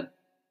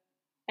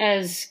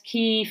as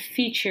key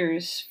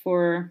features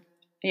for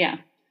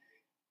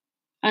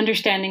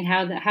understanding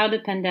how the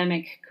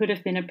pandemic could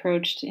have been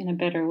approached in a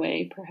better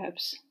way,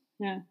 perhaps.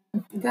 Yeah.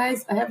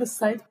 Guys, I have a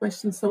side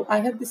question. So I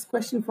have this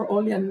question for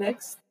Olia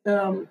next,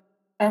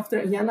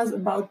 after Jana's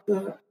about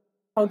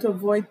how to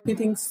avoid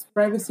pitting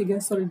privacy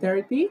against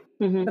solidarity.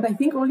 Mm-hmm. But I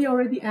think Olia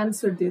already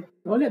answered it.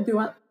 Olia,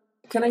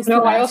 can I still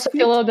No, I also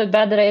feel a little bit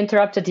bad that I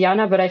interrupted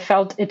Jana, but I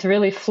felt it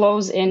really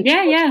flows in.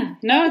 Yeah.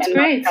 No, it's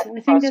great.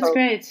 I think that's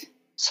great.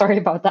 Sorry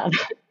about that.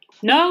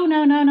 No.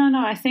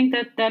 I think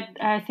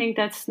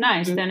that's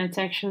nice. Mm-hmm. Then it's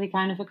actually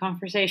kind of a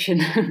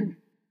conversation.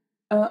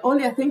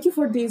 Olia, thank you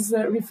for these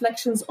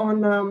reflections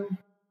on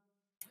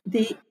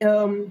the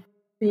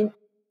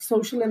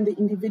social and the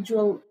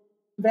individual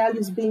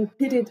values being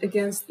pitted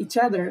against each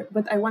other.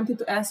 But I wanted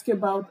to ask you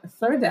about a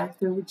third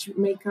actor which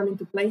may come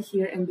into play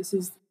here, and this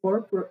is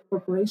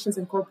corporations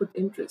and corporate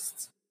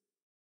interests.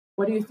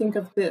 What do you think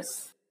of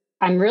this?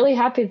 I'm really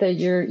happy that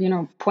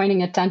you're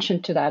pointing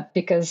attention to that,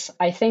 because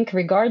I think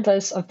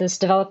regardless of this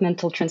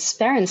developmental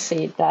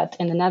transparency that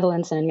in the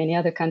Netherlands and in many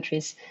other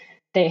countries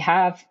they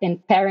have in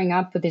pairing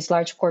up with these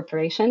large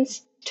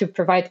corporations to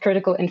provide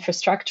critical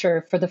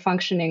infrastructure for the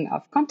functioning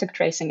of contact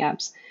tracing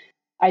apps,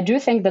 I do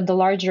think that the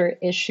larger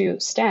issue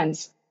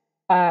stands.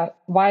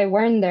 Why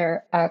weren't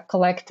there a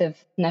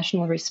collective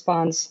national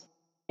response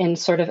in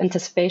sort of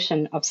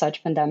anticipation of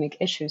such pandemic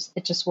issues?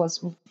 It just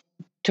was,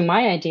 to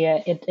my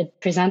idea,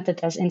 it presented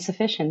as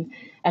insufficient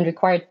and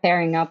required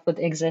pairing up with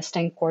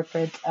existing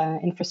corporate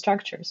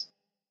infrastructures.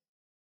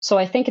 So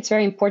I think it's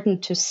very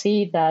important to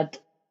see that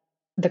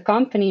the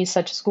companies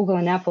such as Google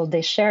and Apple,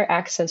 they share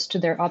access to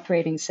their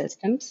operating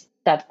systems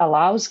that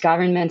allows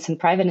governments and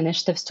private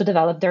initiatives to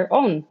develop their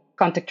own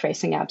contact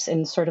tracing apps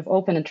in sort of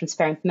open and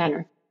transparent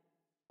manner.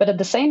 But at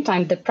the same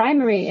time, the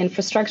primary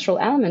infrastructural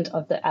element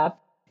of the app,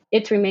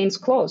 it remains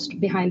closed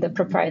behind the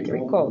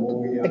proprietary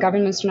code. The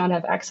governments do not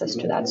have access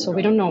to that, so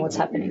we don't know what's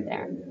happening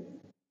there.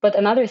 But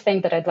another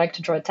thing that I'd like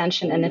to draw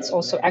attention, and it's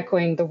also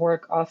echoing the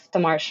work of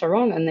Tamar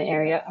Sharon in the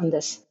area on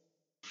this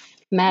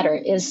matter,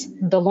 is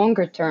the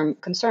longer term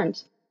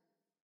concerns.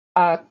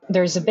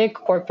 There's a big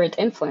corporate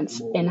influence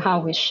in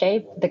how we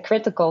shape the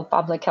critical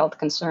public health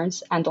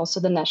concerns and also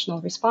the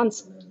national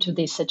response to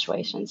these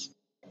situations.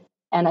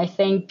 And I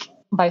think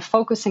by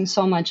focusing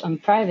so much on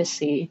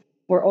privacy,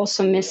 we're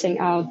also missing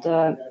out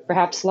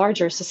perhaps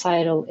larger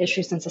societal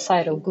issues and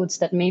societal goods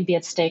that may be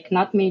at stake,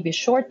 not maybe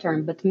short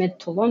term, but mid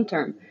to long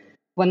term,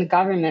 when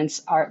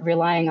governments are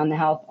relying on the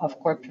help of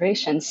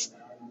corporations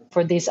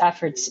for these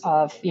efforts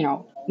of,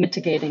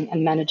 mitigating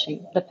and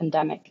managing the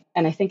pandemic.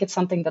 And I think it's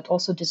something that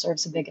also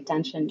deserves a big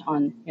attention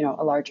on,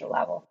 a larger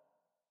level.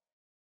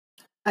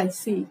 I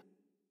see.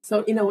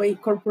 So in a way,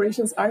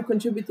 corporations are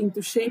contributing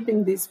to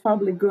shaping these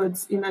public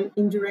goods in an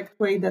indirect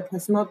way that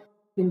has not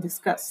been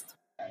discussed.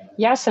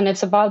 Yes, and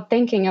it's about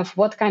thinking of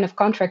what kind of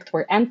contract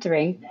we're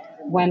entering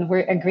when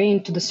we're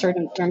agreeing to the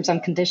certain terms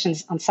and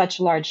conditions on such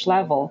a large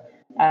level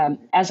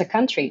as a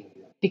country.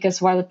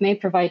 Because while it may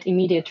provide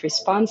immediate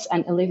response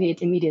and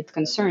alleviate immediate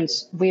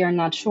concerns, we are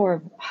not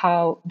sure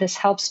how this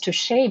helps to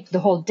shape the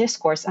whole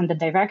discourse and the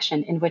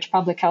direction in which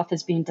public health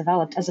is being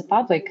developed as a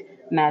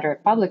public matter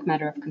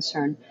of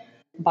concern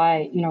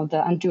by,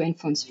 the undue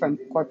influence from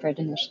corporate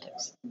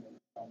initiatives.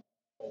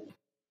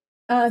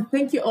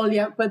 Thank you,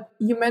 Olia. But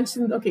you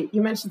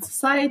mentioned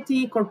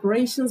society,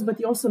 corporations, but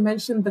you also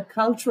mentioned the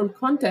cultural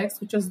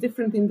context, which was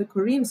different in the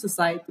Korean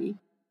society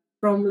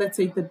from, let's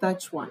say, the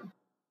Dutch one.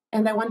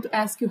 And I want to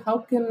ask you, how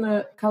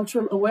can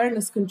cultural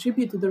awareness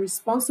contribute to the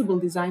responsible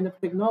design of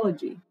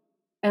technology?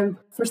 And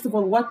first of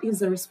all, what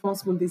is a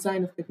responsible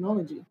design of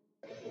technology?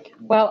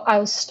 Well,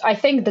 I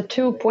think the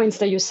 2 points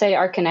that you say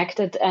are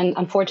connected, and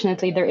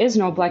unfortunately, there is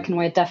no black and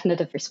white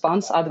definitive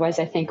response. Otherwise,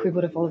 I think we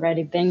would have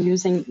already been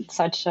using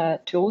such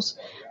tools.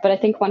 But I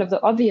think one of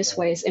the obvious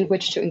ways in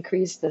which to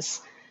increase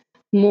this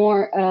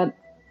more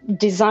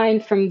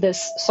design from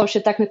this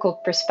socio-technical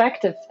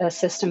perspective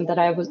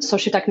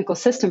socio-technical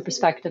system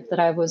perspective that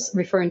I was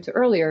referring to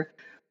earlier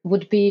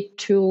would be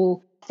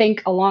to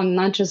think along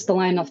not just the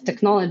line of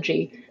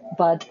technology,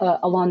 but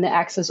along the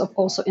axis of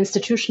also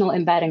institutional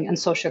embedding and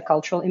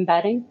socio-cultural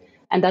embedding.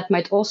 And that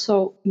might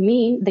also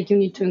mean that you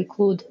need to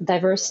include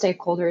diverse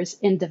stakeholders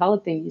in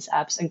developing these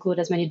apps, include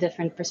as many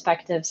different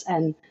perspectives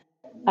and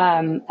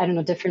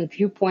different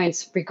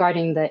viewpoints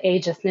regarding the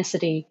age,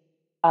 ethnicity,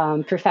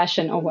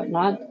 profession or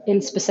whatnot in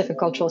specific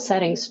cultural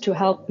settings to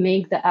help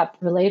make the app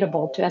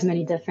relatable to as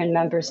many different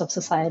members of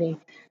society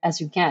as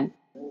you can.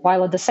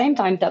 While at the same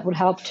time, that would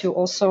help to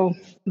also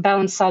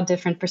balance out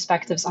different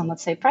perspectives on,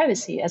 let's say,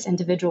 privacy as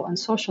individual and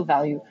social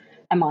value,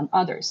 among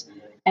others.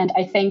 And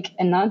I think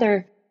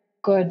another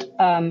good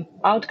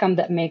outcome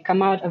that may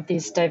come out of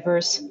these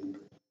diverse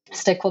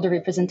stakeholder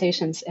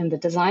representations in the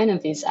design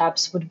of these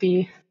apps would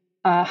be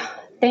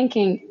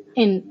thinking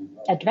in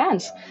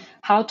advance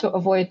how to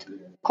avoid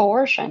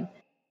coercion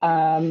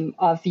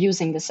of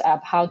using this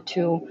app, how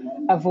to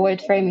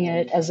avoid framing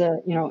it as a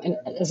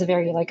as a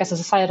very as a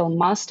societal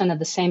must, and at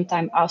the same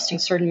time ousting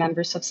certain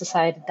members of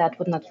society that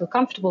would not feel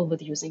comfortable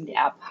with using the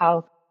app.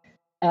 How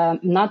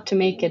not to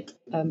make it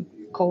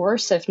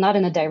coercive, not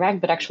in a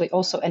direct but actually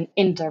also an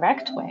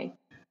indirect way,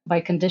 by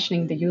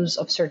conditioning the use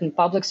of certain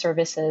public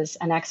services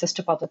and access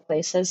to public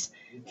places,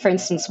 for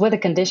instance, with a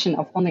condition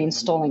of only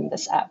installing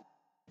this app.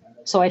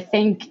 So I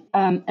think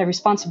a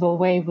responsible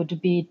way would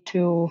be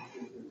to,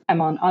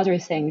 among other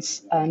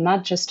things,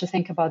 not just to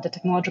think about the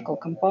technological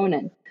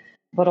component,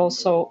 but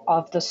also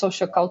of the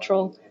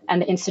sociocultural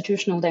and the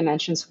institutional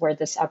dimensions where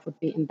this app would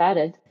be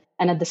embedded.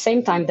 And at the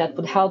same time, that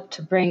would help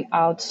to bring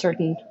out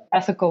certain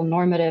ethical,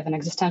 normative, and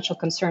existential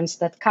concerns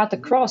that cut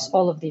across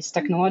all of these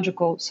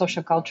technological,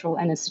 sociocultural,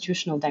 and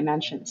institutional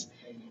dimensions.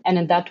 And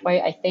in that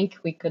way, I think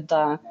we could,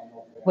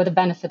 with the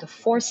benefit of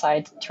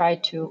foresight, try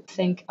to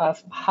think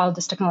of how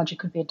this technology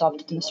could be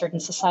adopted in a certain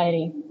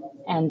society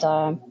and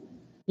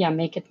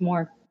make it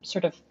more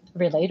sort of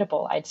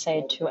relatable, I'd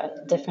say, to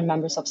different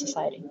members of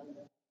society.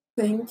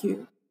 Thank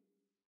you.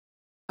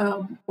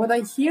 What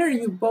I hear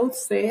you both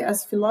say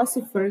as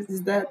philosophers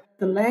is that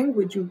the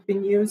language you've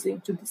been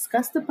using to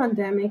discuss the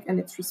pandemic and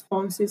its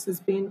responses has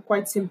been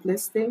quite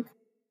simplistic,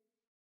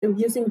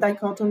 using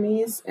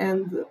dichotomies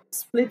and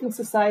splitting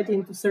society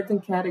into certain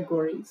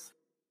categories.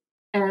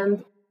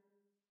 And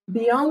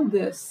beyond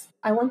this,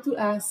 I want to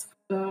ask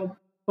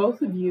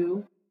both of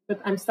you,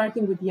 but I'm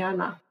starting with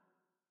Jana.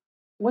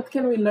 What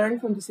can we learn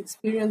from this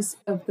experience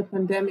of the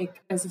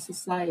pandemic as a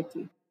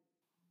society?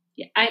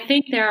 Yeah, I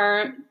think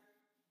there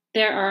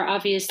are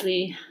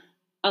obviously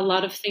a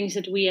lot of things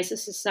that we as a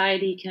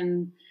society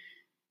can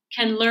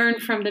learn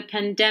from the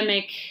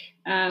pandemic,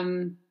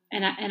 and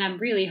I'm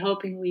really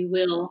hoping we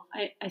will.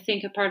 I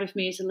think a part of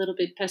me is a little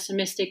bit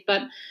pessimistic,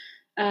 but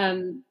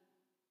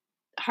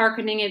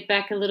hearkening it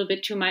back a little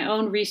bit to my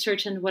own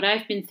research and what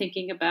I've been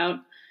thinking about,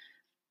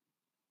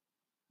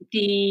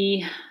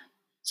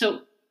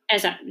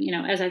 as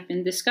I've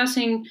been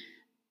discussing,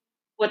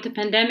 what the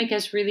pandemic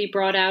has really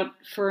brought out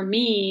for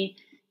me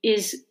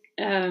is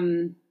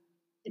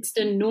it's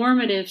the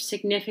normative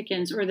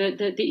significance, or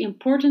the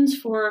importance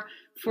for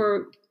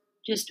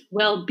just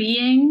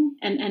well-being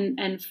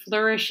and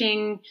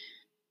flourishing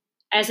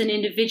as an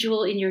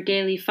individual in your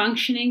daily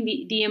functioning.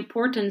 The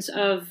importance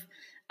of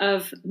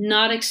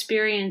not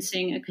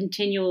experiencing a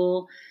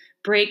continual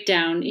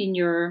breakdown in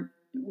your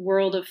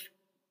world of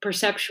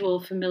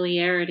perceptual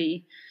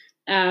familiarity.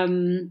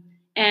 And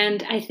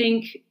I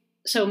think,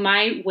 so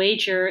my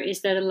wager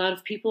is that a lot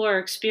of people are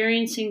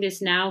experiencing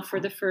this now for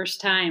the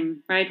first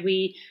time, right?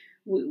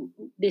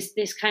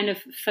 This kind of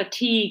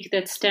fatigue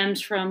that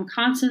stems from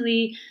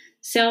constantly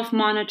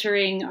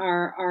self-monitoring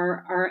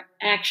our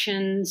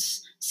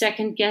actions,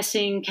 second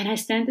guessing, can I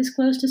stand this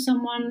close to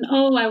someone?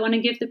 Oh, I want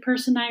to give the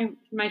person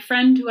my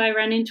friend who I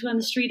ran into on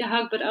the street a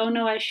hug, but oh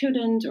no, I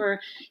shouldn't.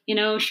 Or,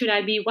 should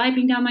I be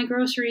wiping down my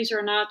groceries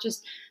or not?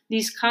 Just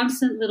these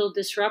constant little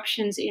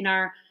disruptions in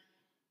our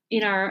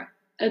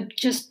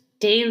just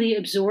daily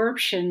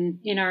absorption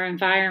in our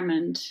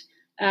environment.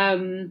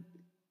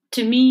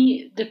 To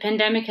me, the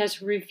pandemic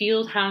has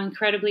revealed how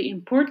incredibly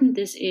important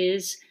this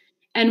is.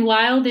 And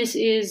while this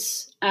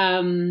is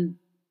a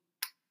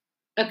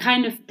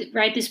kind of,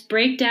 right, this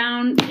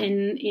breakdown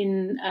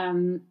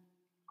in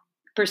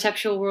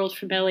perceptual world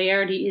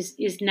familiarity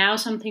is now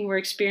something we're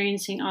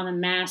experiencing on a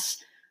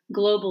mass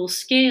global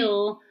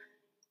scale,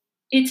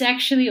 it's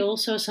actually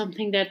also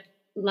something that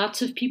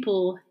lots of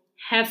people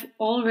have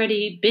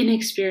already been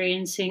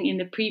experiencing in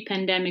the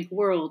pre-pandemic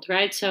world,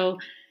 right? So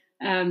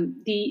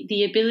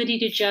the ability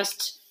to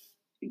just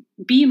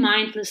be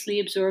mindlessly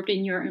absorbed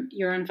in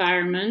your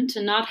environment,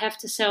 to not have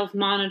to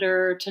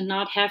self-monitor, to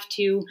not have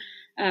to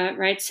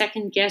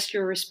second guess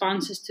your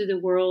responses to the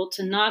world,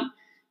 to not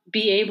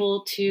be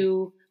able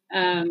to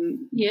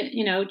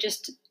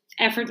just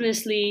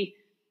effortlessly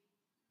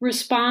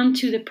respond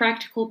to the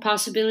practical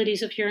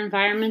possibilities of your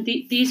environment.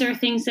 These are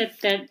things that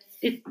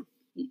it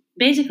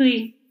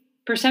basically,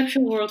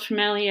 perceptual world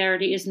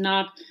familiarity is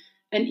not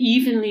an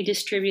evenly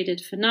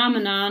distributed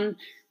phenomenon.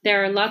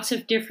 There are lots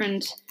of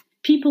different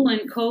people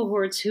and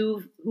cohorts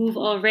who've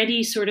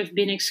already sort of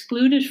been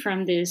excluded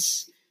from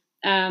this.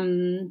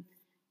 And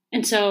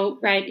so,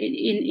 right,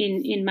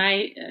 in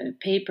my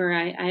paper,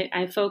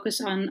 I focus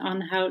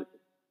on how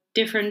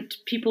different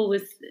people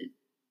with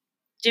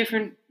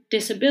different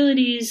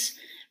disabilities,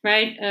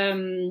 right,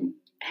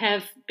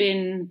 have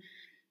been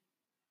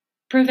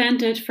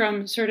prevented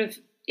from sort of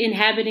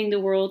inhabiting the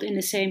world in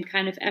the same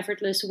kind of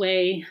effortless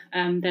way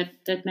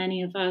that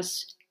many of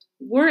us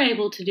were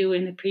able to do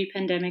in the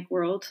pre-pandemic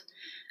world.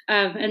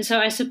 And so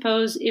I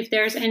suppose if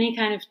there's any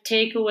kind of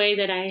takeaway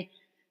that I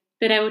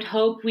would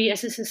hope we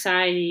as a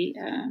society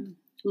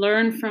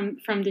learn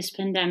from this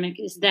pandemic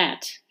is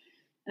that,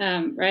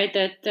 right,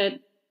 that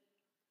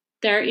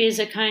there is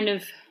a kind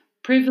of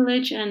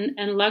privilege and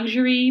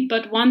luxury,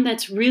 but one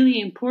that's really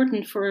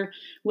important for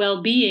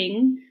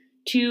well-being,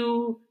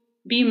 to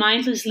be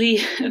mindlessly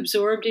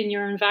absorbed in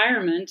your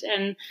environment,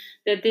 and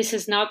that this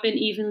has not been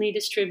evenly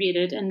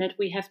distributed, and that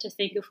we have to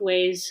think of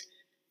ways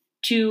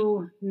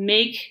to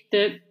make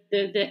the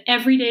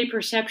everyday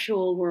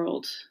perceptual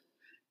world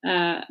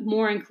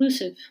more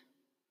inclusive.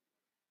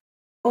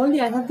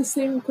 Olya, I have the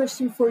same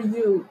question for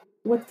you.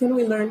 What can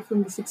we learn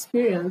from this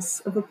experience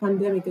of a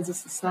pandemic as a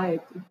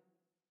society?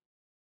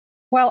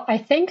 Well, I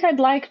think I'd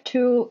like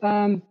to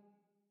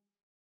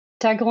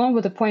tag along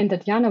with the point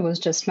that Jana was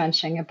just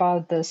mentioning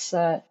about this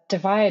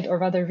divide, or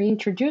rather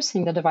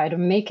reintroducing the divide, or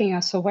making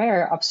us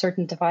aware of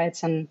certain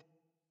divides and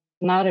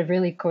not a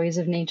really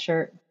cohesive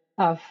nature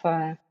of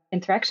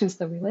interactions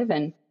that we live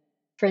in.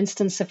 For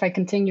instance, if I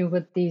continue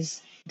with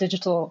these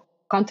digital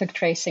contact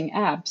tracing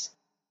apps,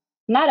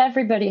 not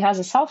everybody has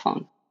a cell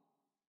phone.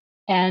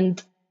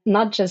 And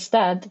not just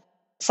that,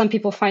 some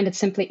people find it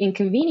simply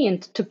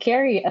inconvenient to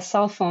carry a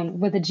cell phone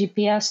with a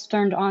GPS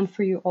turned on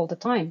for you all the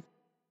time.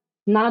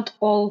 Not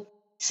all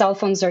cell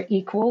phones are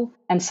equal,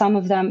 and some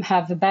of them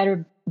have a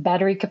better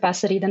battery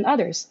capacity than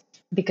others,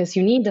 because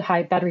you need the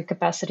high battery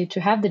capacity to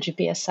have the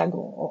GPS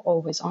signal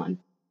always on.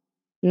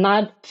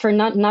 Not for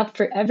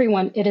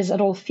everyone, it is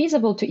at all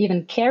feasible to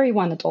even carry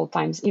one at all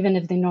times, even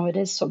if they know it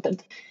is. So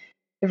that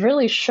it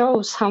really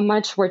shows how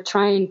much we're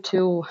trying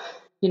to,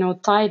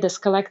 tie this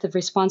collective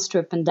response to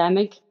a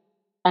pandemic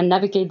and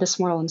navigate this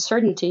moral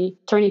uncertainty,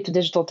 turning to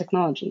digital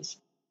technologies.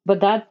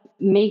 But that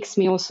makes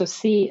me also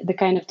see the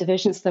kind of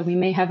divisions that we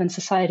may have in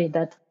society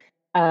that,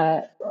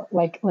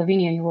 like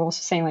Lavinia, you were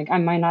also saying, like I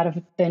might not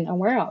have been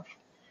aware of.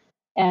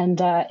 And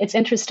it's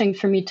interesting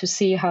for me to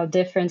see how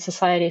different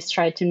societies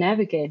try to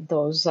navigate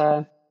those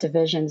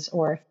divisions,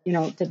 or,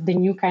 the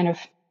new kind of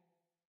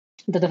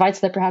the divides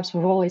that perhaps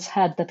we've always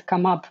had that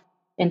come up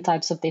in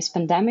types of this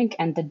pandemic,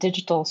 and the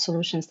digital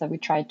solutions that we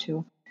try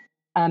to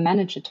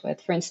manage it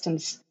with. For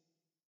instance,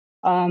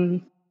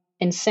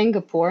 in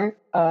Singapore,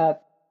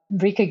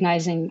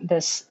 recognizing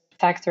this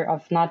factor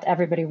of not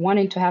everybody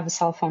wanting to have a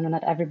cell phone and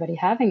not everybody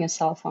having a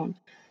cell phone,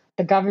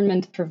 the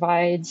government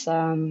provides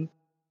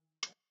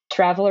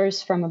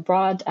travelers from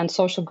abroad and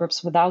social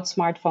groups without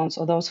smartphones,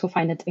 or those who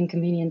find it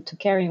inconvenient to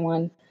carry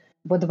one,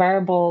 with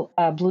wearable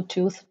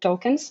Bluetooth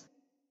tokens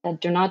that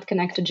do not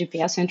connect to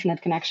GPS or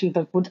internet connection,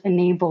 but would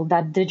enable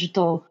that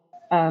digital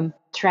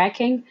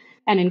tracking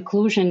and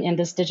inclusion in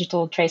this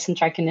digital trace and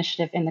track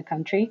initiative in the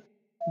country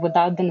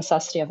without the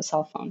necessity of a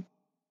cell phone.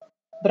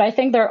 But I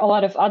think there are a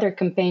lot of other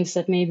campaigns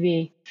that may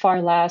be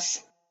far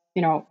less,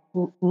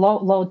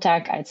 low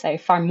tech, I'd say,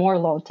 far more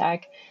low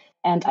tech.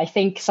 And I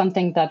think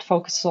something that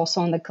focuses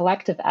also on the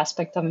collective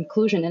aspect of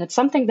inclusion. And it's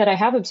something that I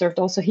have observed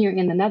also here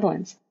in the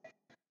Netherlands.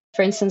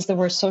 For instance, there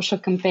were social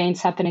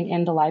campaigns happening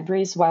in the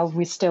libraries while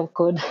we still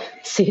could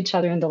see each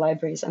other in the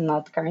libraries and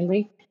not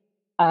currently,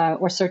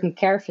 or certain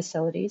care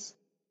facilities,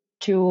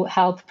 to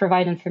help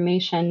provide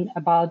information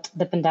about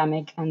the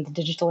pandemic and the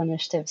digital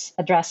initiatives,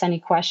 address any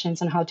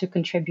questions on how to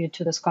contribute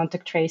to this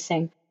contact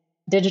tracing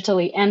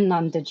digitally and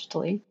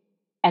non-digitally.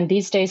 And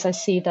these days I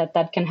see that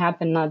that can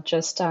happen not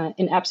just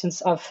in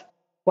absence of,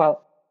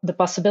 the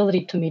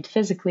possibility to meet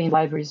physically in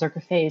libraries or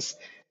cafes.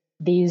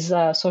 These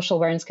social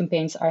awareness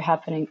campaigns are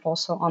happening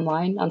also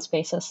online on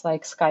spaces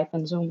like Skype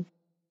and Zoom.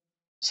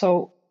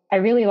 So I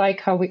really like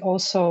how we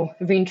also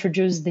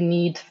reintroduce the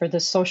need for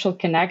the social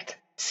connect,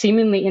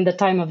 seemingly in the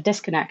time of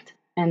disconnect.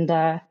 And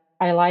I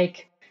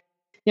like,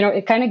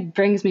 it kind of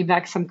brings me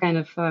back some kind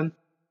of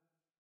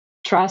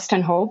trust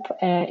and hope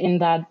in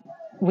that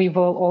we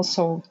will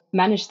also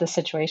manage the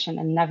situation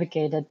and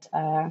navigate it,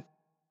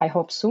 I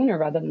hope, sooner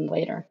rather than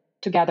later,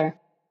 together.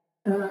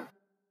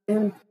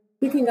 And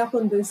picking up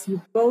on this,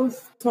 you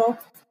both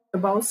talked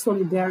about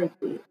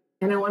solidarity.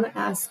 And I want to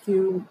ask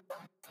you,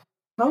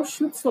 how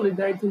should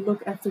solidarity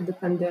look after the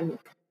pandemic?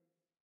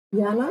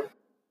 Jana?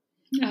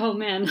 Oh,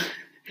 man.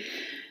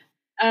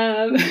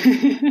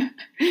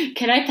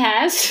 Can I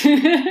pass?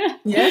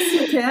 Yes,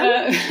 you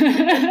can.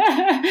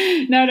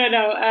 No.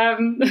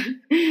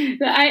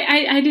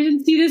 I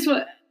didn't see this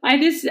one. I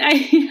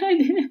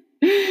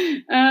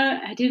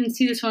didn't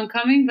see this one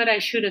coming, but I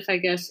should have, I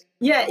guess.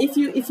 Yeah, if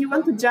you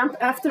want to jump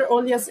after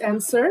Olya's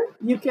answer,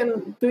 you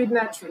can do it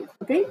naturally.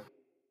 Okay.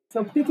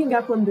 So picking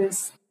up on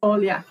this,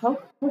 Olya, how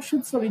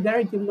should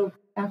solidarity look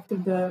after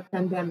the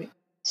pandemic?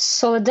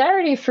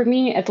 Solidarity, for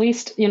me, at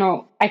least,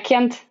 I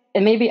can't.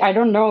 And maybe I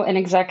don't know an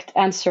exact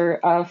answer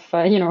of,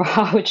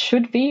 how it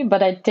should be,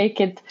 but I take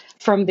it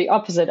from the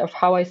opposite of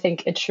how I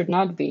think it should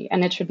not be.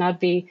 And it should not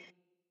be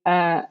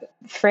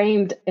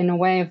framed in a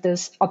way of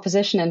this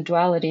opposition and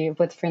duality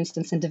with, for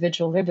instance,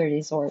 individual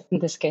liberties, or in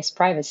this case,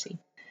 privacy.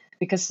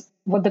 Because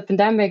what the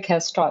pandemic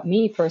has taught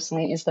me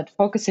personally is that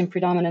focusing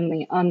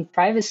predominantly on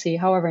privacy,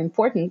 however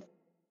important,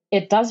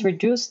 it does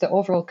reduce the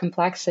overall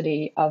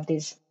complexity of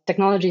these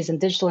technologies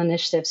and digital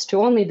initiatives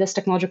to only this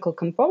technological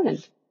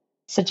component,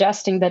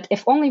 suggesting that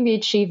if only we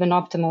achieve an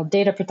optimal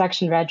data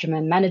protection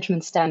regimen,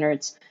 management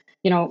standards,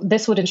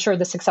 this would ensure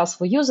the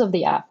successful use of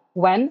the app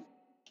when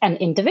an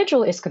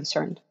individual is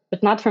concerned,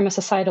 but not from a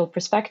societal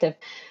perspective.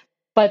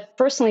 But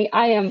personally,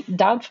 I am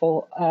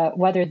doubtful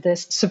whether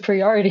this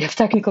superiority of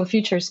technical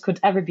features could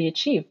ever be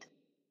achieved.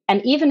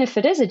 And even if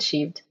it is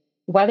achieved,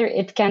 whether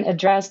it can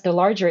address the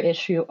larger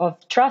issue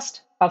of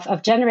trust,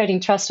 of generating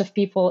trust of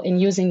people in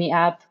using the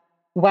app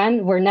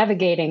when we're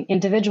navigating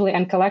individually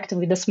and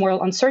collectively this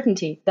moral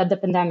uncertainty that the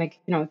pandemic,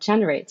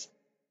 generates.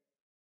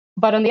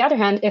 But on the other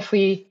hand, if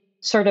we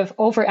sort of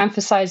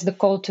overemphasize the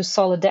call to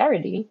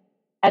solidarity,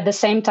 at the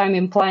same time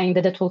implying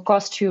that it will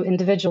cost you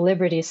individual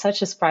liberties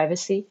such as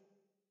privacy,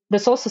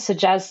 this also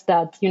suggests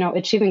that,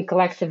 achieving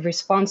collective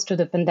response to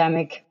the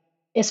pandemic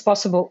is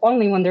possible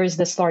only when there is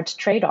this large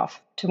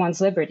trade-off to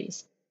one's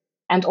liberties,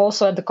 and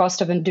also at the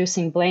cost of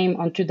inducing blame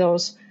onto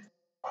those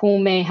who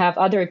may have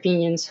other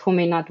opinions, who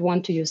may not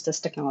want to use this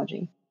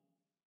technology.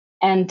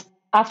 And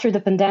after the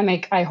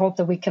pandemic, I hope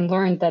that we can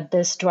learn that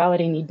this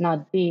duality need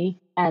not be,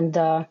 and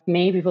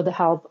maybe with the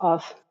help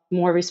of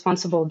more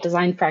responsible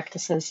design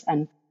practices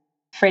and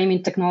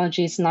framing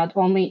technologies not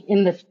only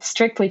in the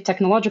strictly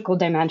technological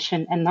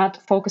dimension and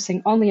not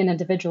focusing only on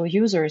individual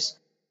users,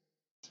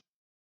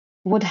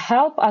 would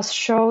help us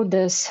show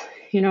this,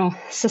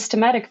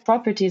 systematic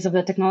properties of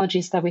the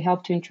technologies that we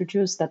help to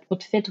introduce that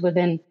would fit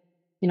within,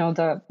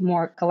 the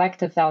more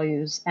collective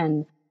values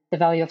and the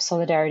value of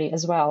solidarity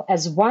as well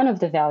as one of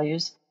the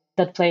values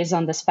that plays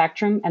on the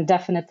spectrum, and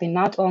definitely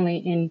not only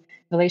in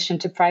relation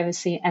to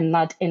privacy and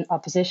not in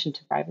opposition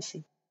to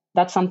privacy.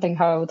 That's something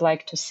how I would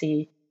like to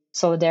see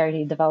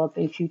solidarity develop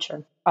in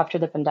future after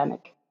the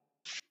pandemic.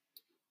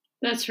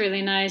 That's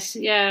really nice.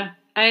 Yeah,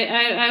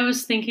 I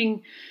was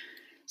thinking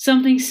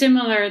something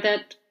similar.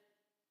 That,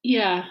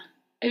 yeah,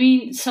 I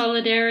mean,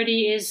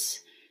 solidarity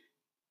is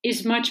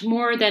much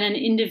more than an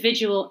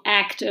individual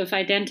act of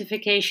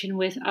identification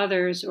with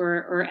others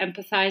or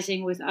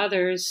empathizing with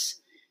others.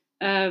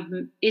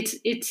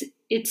 It's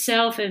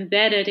itself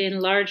embedded in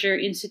larger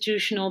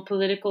institutional,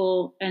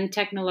 political, and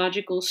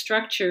technological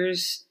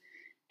structures.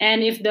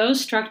 And if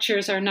those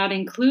structures are not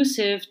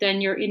inclusive,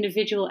 then your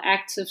individual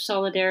acts of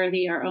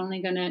solidarity are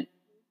only going to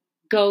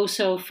go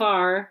so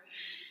far.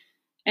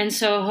 And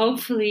so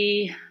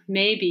hopefully,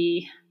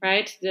 maybe,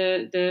 right,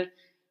 the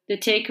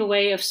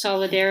takeaway of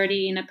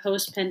solidarity in a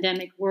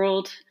post-pandemic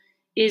world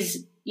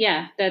is,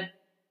 that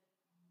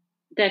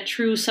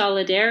true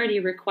solidarity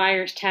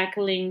requires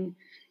tackling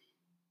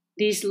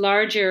these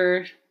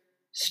larger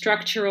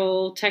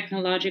structural,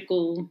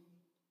 technological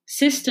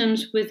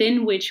systems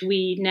within which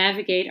we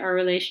navigate our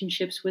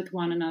relationships with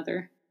one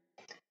another.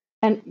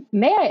 And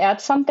may I add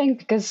something?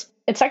 Because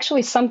it's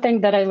actually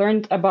something that I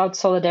learned about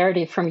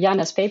solidarity from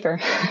Jana's paper.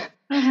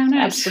 Oh, how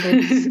nice.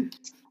 Absolutely.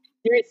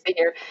 Seriously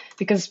here,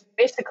 because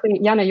basically,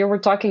 Jana, you were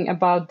talking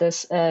about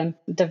this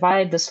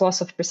divide, this loss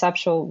of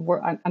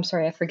perceptual, I'm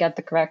sorry, I forget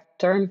the correct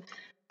term,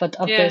 but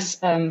of this...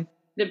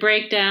 the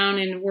breakdown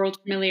in world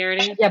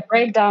familiarity. Yeah,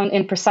 breakdown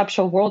in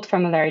perceptual world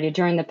familiarity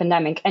during the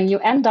pandemic. And you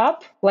end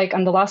up, like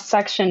on the last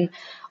section,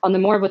 on the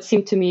more what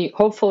seemed to me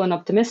hopeful and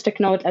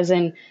optimistic note, as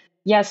in,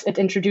 yes, it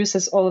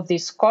introduces all of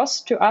these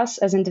costs to us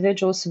as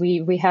individuals.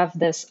 We have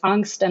this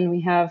angst and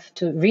we have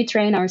to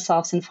retrain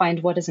ourselves and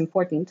find what is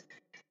important.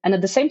 And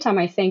at the same time,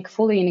 I think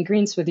fully in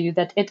agreement with you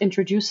that it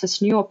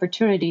introduces new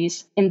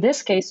opportunities, in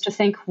this case, to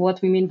think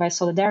what we mean by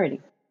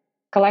solidarity,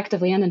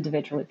 collectively and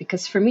individually.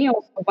 Because for me,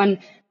 also, when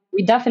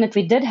we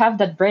definitely did have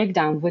that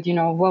breakdown with,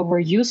 what we're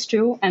used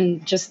to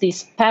and just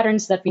these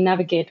patterns that we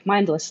navigate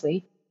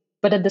mindlessly.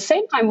 But at the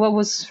same time, what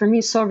was for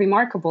me so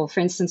remarkable, for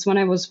instance, when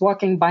I was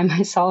walking by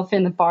myself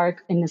in the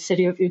park in the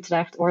city of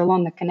Utrecht or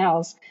along the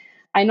canals,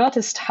 I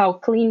noticed how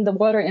clean the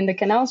water in the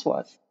canals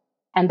was.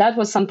 And that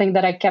was something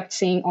that I kept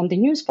seeing on the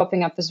news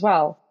popping up as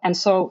well. And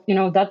so,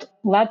 that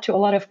led to a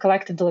lot of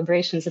collective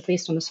deliberations, at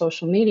least on the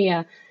social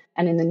media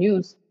and in the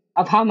news,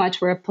 of how much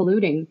we're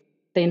polluting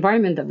the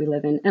environment that we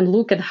live in. And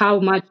look at how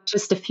much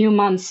just a few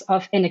months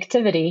of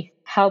inactivity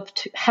help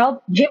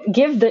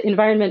give the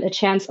environment a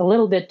chance a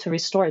little bit to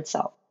restore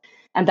itself.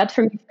 And that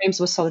for me frames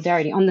with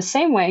solidarity. On the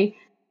same way,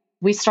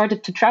 we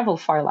started to travel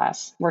far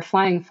less. We're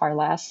flying far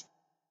less.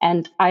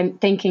 And I'm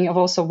thinking of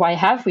also, why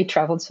have we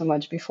traveled so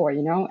much before,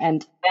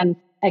 And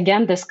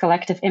again, this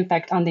collective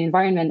impact on the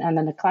environment and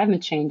then the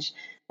climate change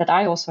that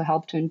I also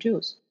helped to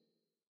induce.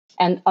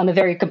 And on a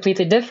very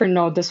completely different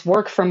note, this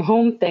work from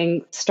home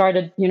thing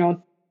started,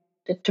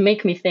 to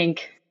make me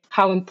think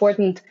how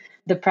important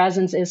the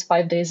presence is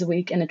 5 days a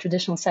week in a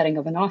traditional setting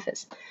of an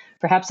office.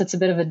 Perhaps it's a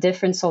bit of a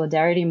different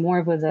solidarity,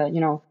 more with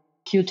a,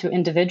 cue to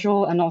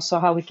individual, and also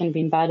how we can be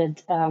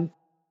embedded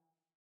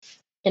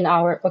in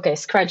our,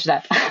 scratch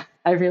that.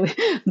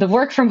 The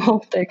work from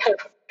home thing,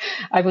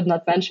 I would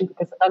not mention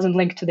because it doesn't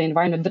link to the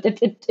environment, but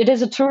it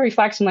is a true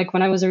reflection. Like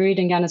when I was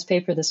reading Jana's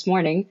paper this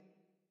morning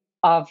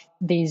of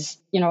these,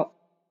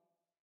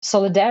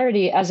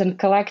 solidarity as a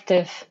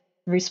collective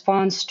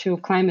response to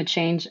climate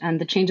change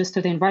and the changes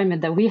to the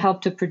environment that we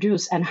help to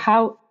produce, and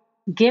how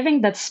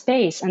giving that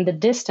space and the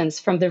distance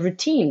from the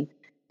routine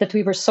that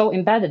we were so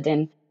embedded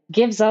in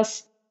gives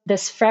us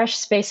this fresh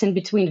space in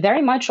between,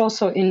 very much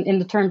also in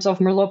the terms of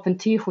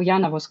Merleau-Ponty, who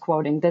Jana was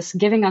quoting, this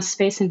giving us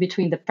space in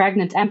between the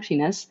pregnant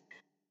emptiness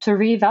to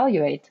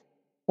reevaluate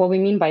what we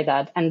mean by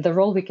that and the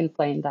role we can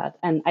play in that.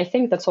 And I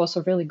think that's also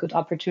a really good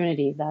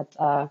opportunity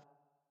that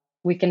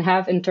we can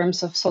have in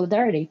terms of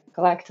solidarity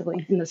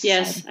collectively in this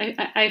society.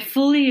 Yes, I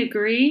fully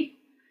agree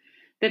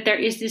that there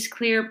is this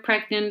clear,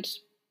 pregnant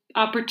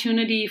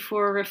opportunity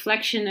for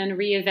reflection and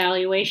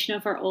reevaluation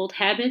of our old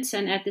habits.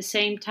 And at the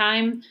same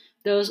time,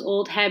 those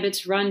old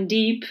habits run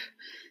deep.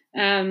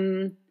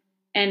 And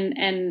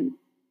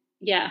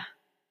yeah,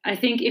 I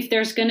think if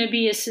there's going to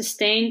be a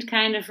sustained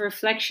kind of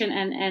reflection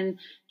and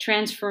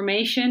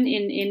transformation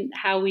in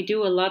how we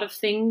do a lot of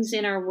things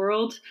in our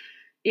world,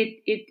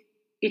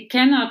 it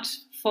cannot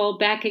fall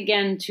back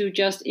again to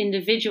just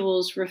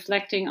individuals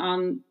reflecting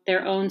on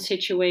their own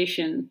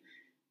situation.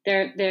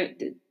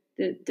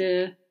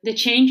 The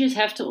changes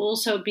have to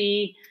also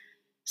be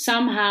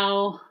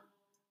somehow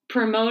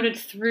promoted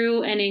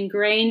through and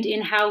ingrained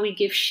in how we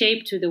give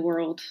shape to the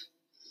world.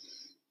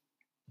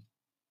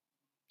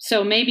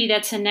 So maybe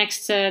that's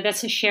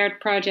a shared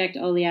project,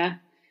 Olia.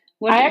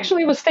 I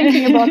actually was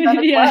thinking about that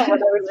as well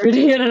when I was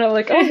reading it, and I'm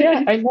like, oh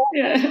yeah, I know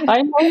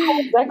how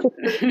exactly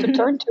to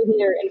turn to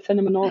here in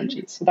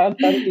phenomenology. So that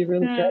would be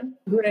really good.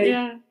 Great.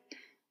 Yeah.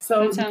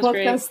 So the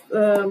podcast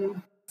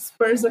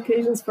spurs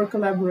occasions for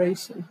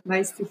collaboration.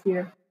 Nice to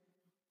hear.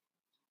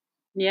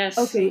 Yes.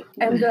 Okay,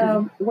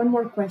 and one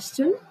more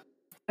question.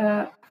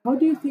 How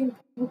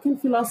can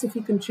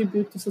philosophy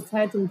contribute to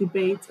societal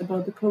debates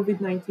about the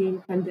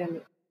COVID-19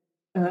 pandemic?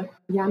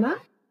 Jana?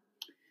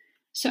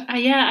 So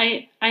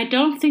I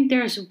don't think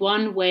there's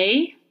one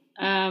way.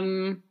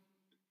 I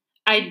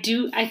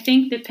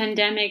think the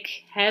pandemic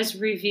has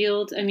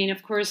revealed, I mean,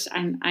 of course,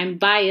 I'm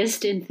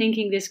biased in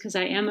thinking this because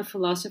I am a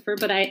philosopher,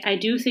 but I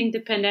do think the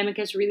pandemic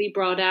has really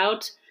brought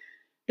out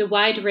the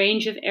wide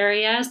range of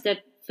areas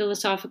that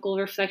philosophical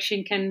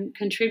reflection can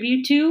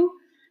contribute to.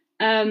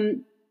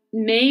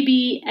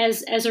 Maybe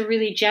as a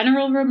really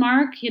general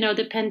remark,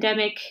 the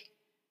pandemic,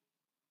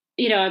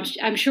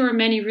 I'm sure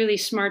many really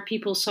smart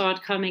people saw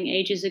it coming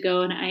ages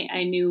ago, and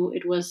I knew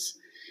it wasn't,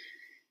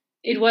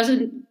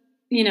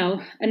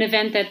 an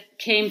event that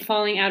came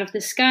falling out of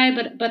the sky.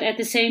 But at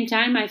the same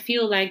time, I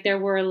feel like there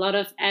were a lot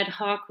of ad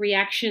hoc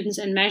reactions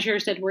and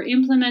measures that were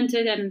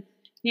implemented, and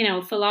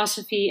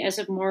philosophy as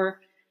a more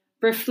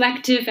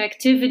reflective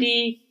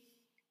activity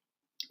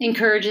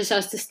encourages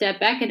us to step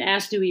back and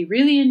ask, do we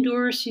really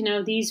endorse,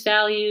 these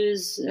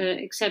values,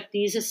 accept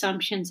these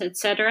assumptions,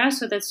 etc.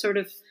 So that's sort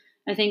of,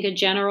 I think, a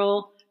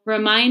general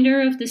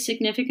reminder of the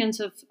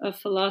significance of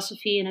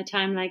philosophy in a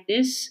time like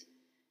this.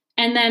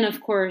 And then,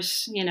 of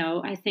course,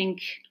 I think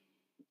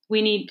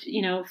we need,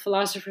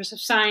 philosophers of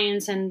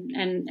science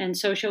and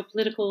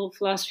socio-political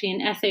philosophy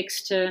and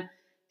ethics to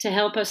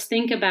help us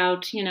think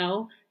about,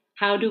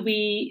 how do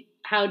we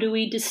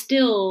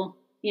distill,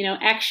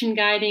 action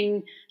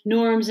guiding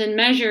norms and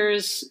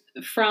measures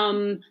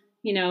from,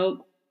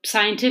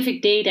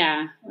 scientific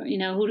data.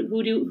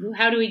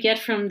 How do we get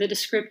from the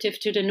descriptive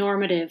to the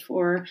normative,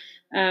 or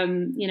how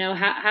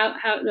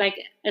like,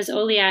 as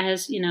Olia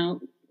has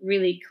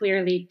really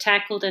clearly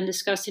tackled and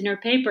discussed in her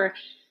paper,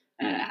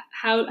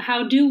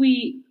 how do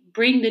we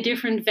bring the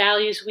different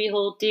values we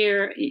hold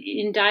dear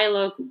in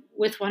dialogue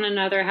with one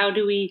another? How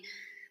do we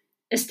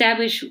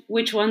establish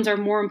which ones are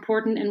more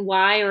important and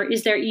why, or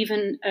is there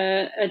even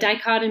a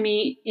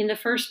dichotomy in the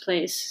first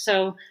place?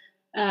 So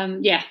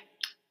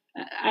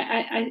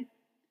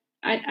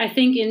I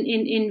think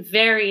in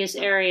various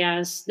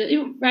areas,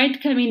 right?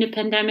 I mean, the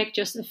pandemic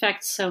just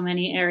affects so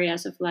many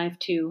areas of life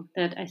too,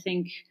 that I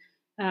think,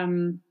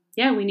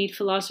 we need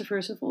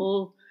philosophers of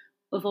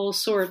all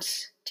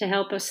sorts to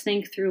help us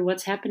think through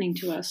what's happening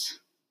to us.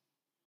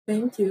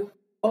 Thank you.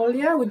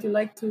 Olia, would you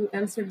like to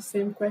answer the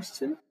same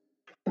question?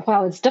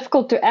 Well, it's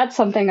difficult to add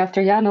something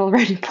after Jana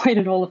already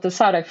pointed all of this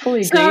out. I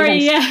fully agree.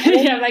 Sorry,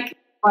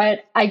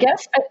 But I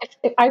guess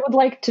I would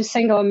like to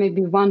single out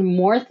maybe one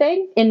more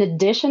thing in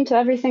addition to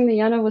everything that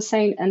Jana was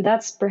saying, and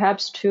that's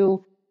perhaps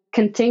to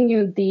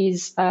continue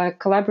these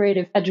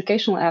collaborative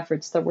educational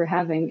efforts that we're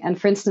having. And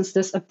for instance,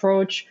 this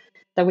approach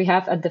that we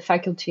have at the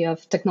Faculty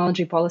of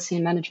Technology, Policy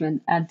and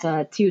Management at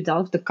TU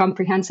Delft, the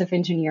comprehensive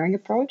engineering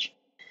approach,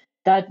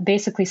 that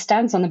basically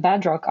stands on the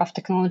bedrock of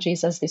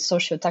technologies as these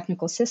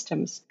socio-technical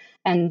systems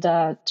and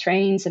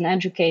trains and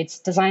educates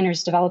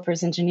designers,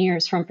 developers,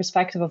 engineers from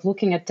perspective of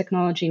looking at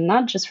technology,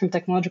 not just from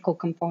technological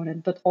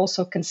component, but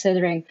also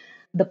considering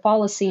the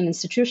policy and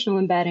institutional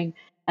embedding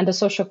and the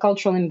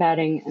socio-cultural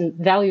embedding and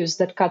values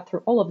that cut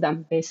through all of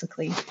them,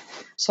 basically.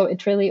 So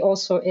it really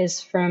also is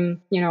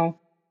from,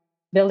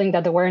 building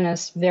that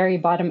awareness very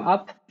bottom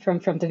up from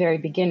the very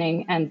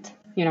beginning and,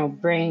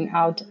 bring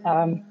out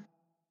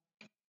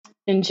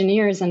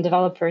engineers and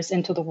developers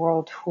into the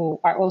world who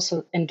are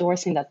also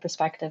endorsing that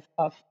perspective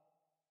of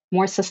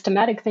more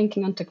systematic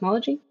thinking on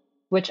technology,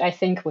 which I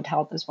think would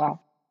help as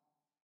well.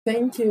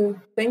 Thank you.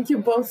 Thank you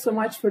both so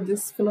much for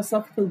this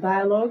philosophical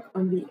dialogue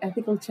on the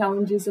ethical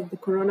challenges of the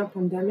corona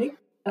pandemic.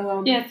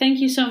 Thank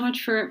you so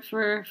much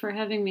for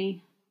having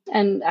me.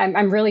 And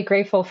I'm really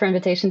grateful for the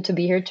invitation to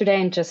be here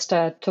today and just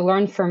to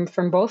learn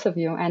from both of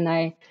you. And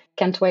I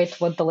can't wait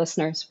what the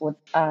listeners would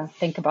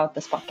think about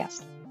this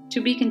podcast. To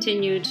be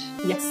continued.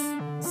 Yes,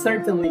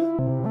 certainly.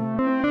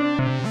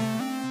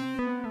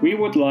 We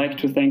would like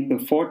to thank the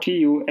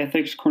 4TU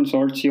Ethics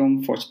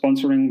Consortium for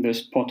sponsoring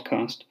this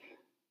podcast.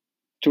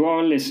 To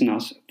our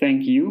listeners,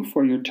 thank you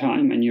for your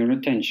time and your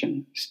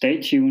attention. Stay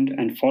tuned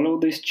and follow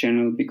this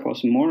channel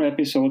because more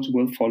episodes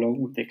will follow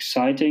with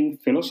exciting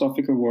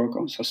philosophical work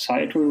on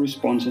societal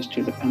responses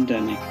to the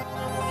pandemic.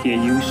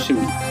 Hear you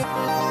soon.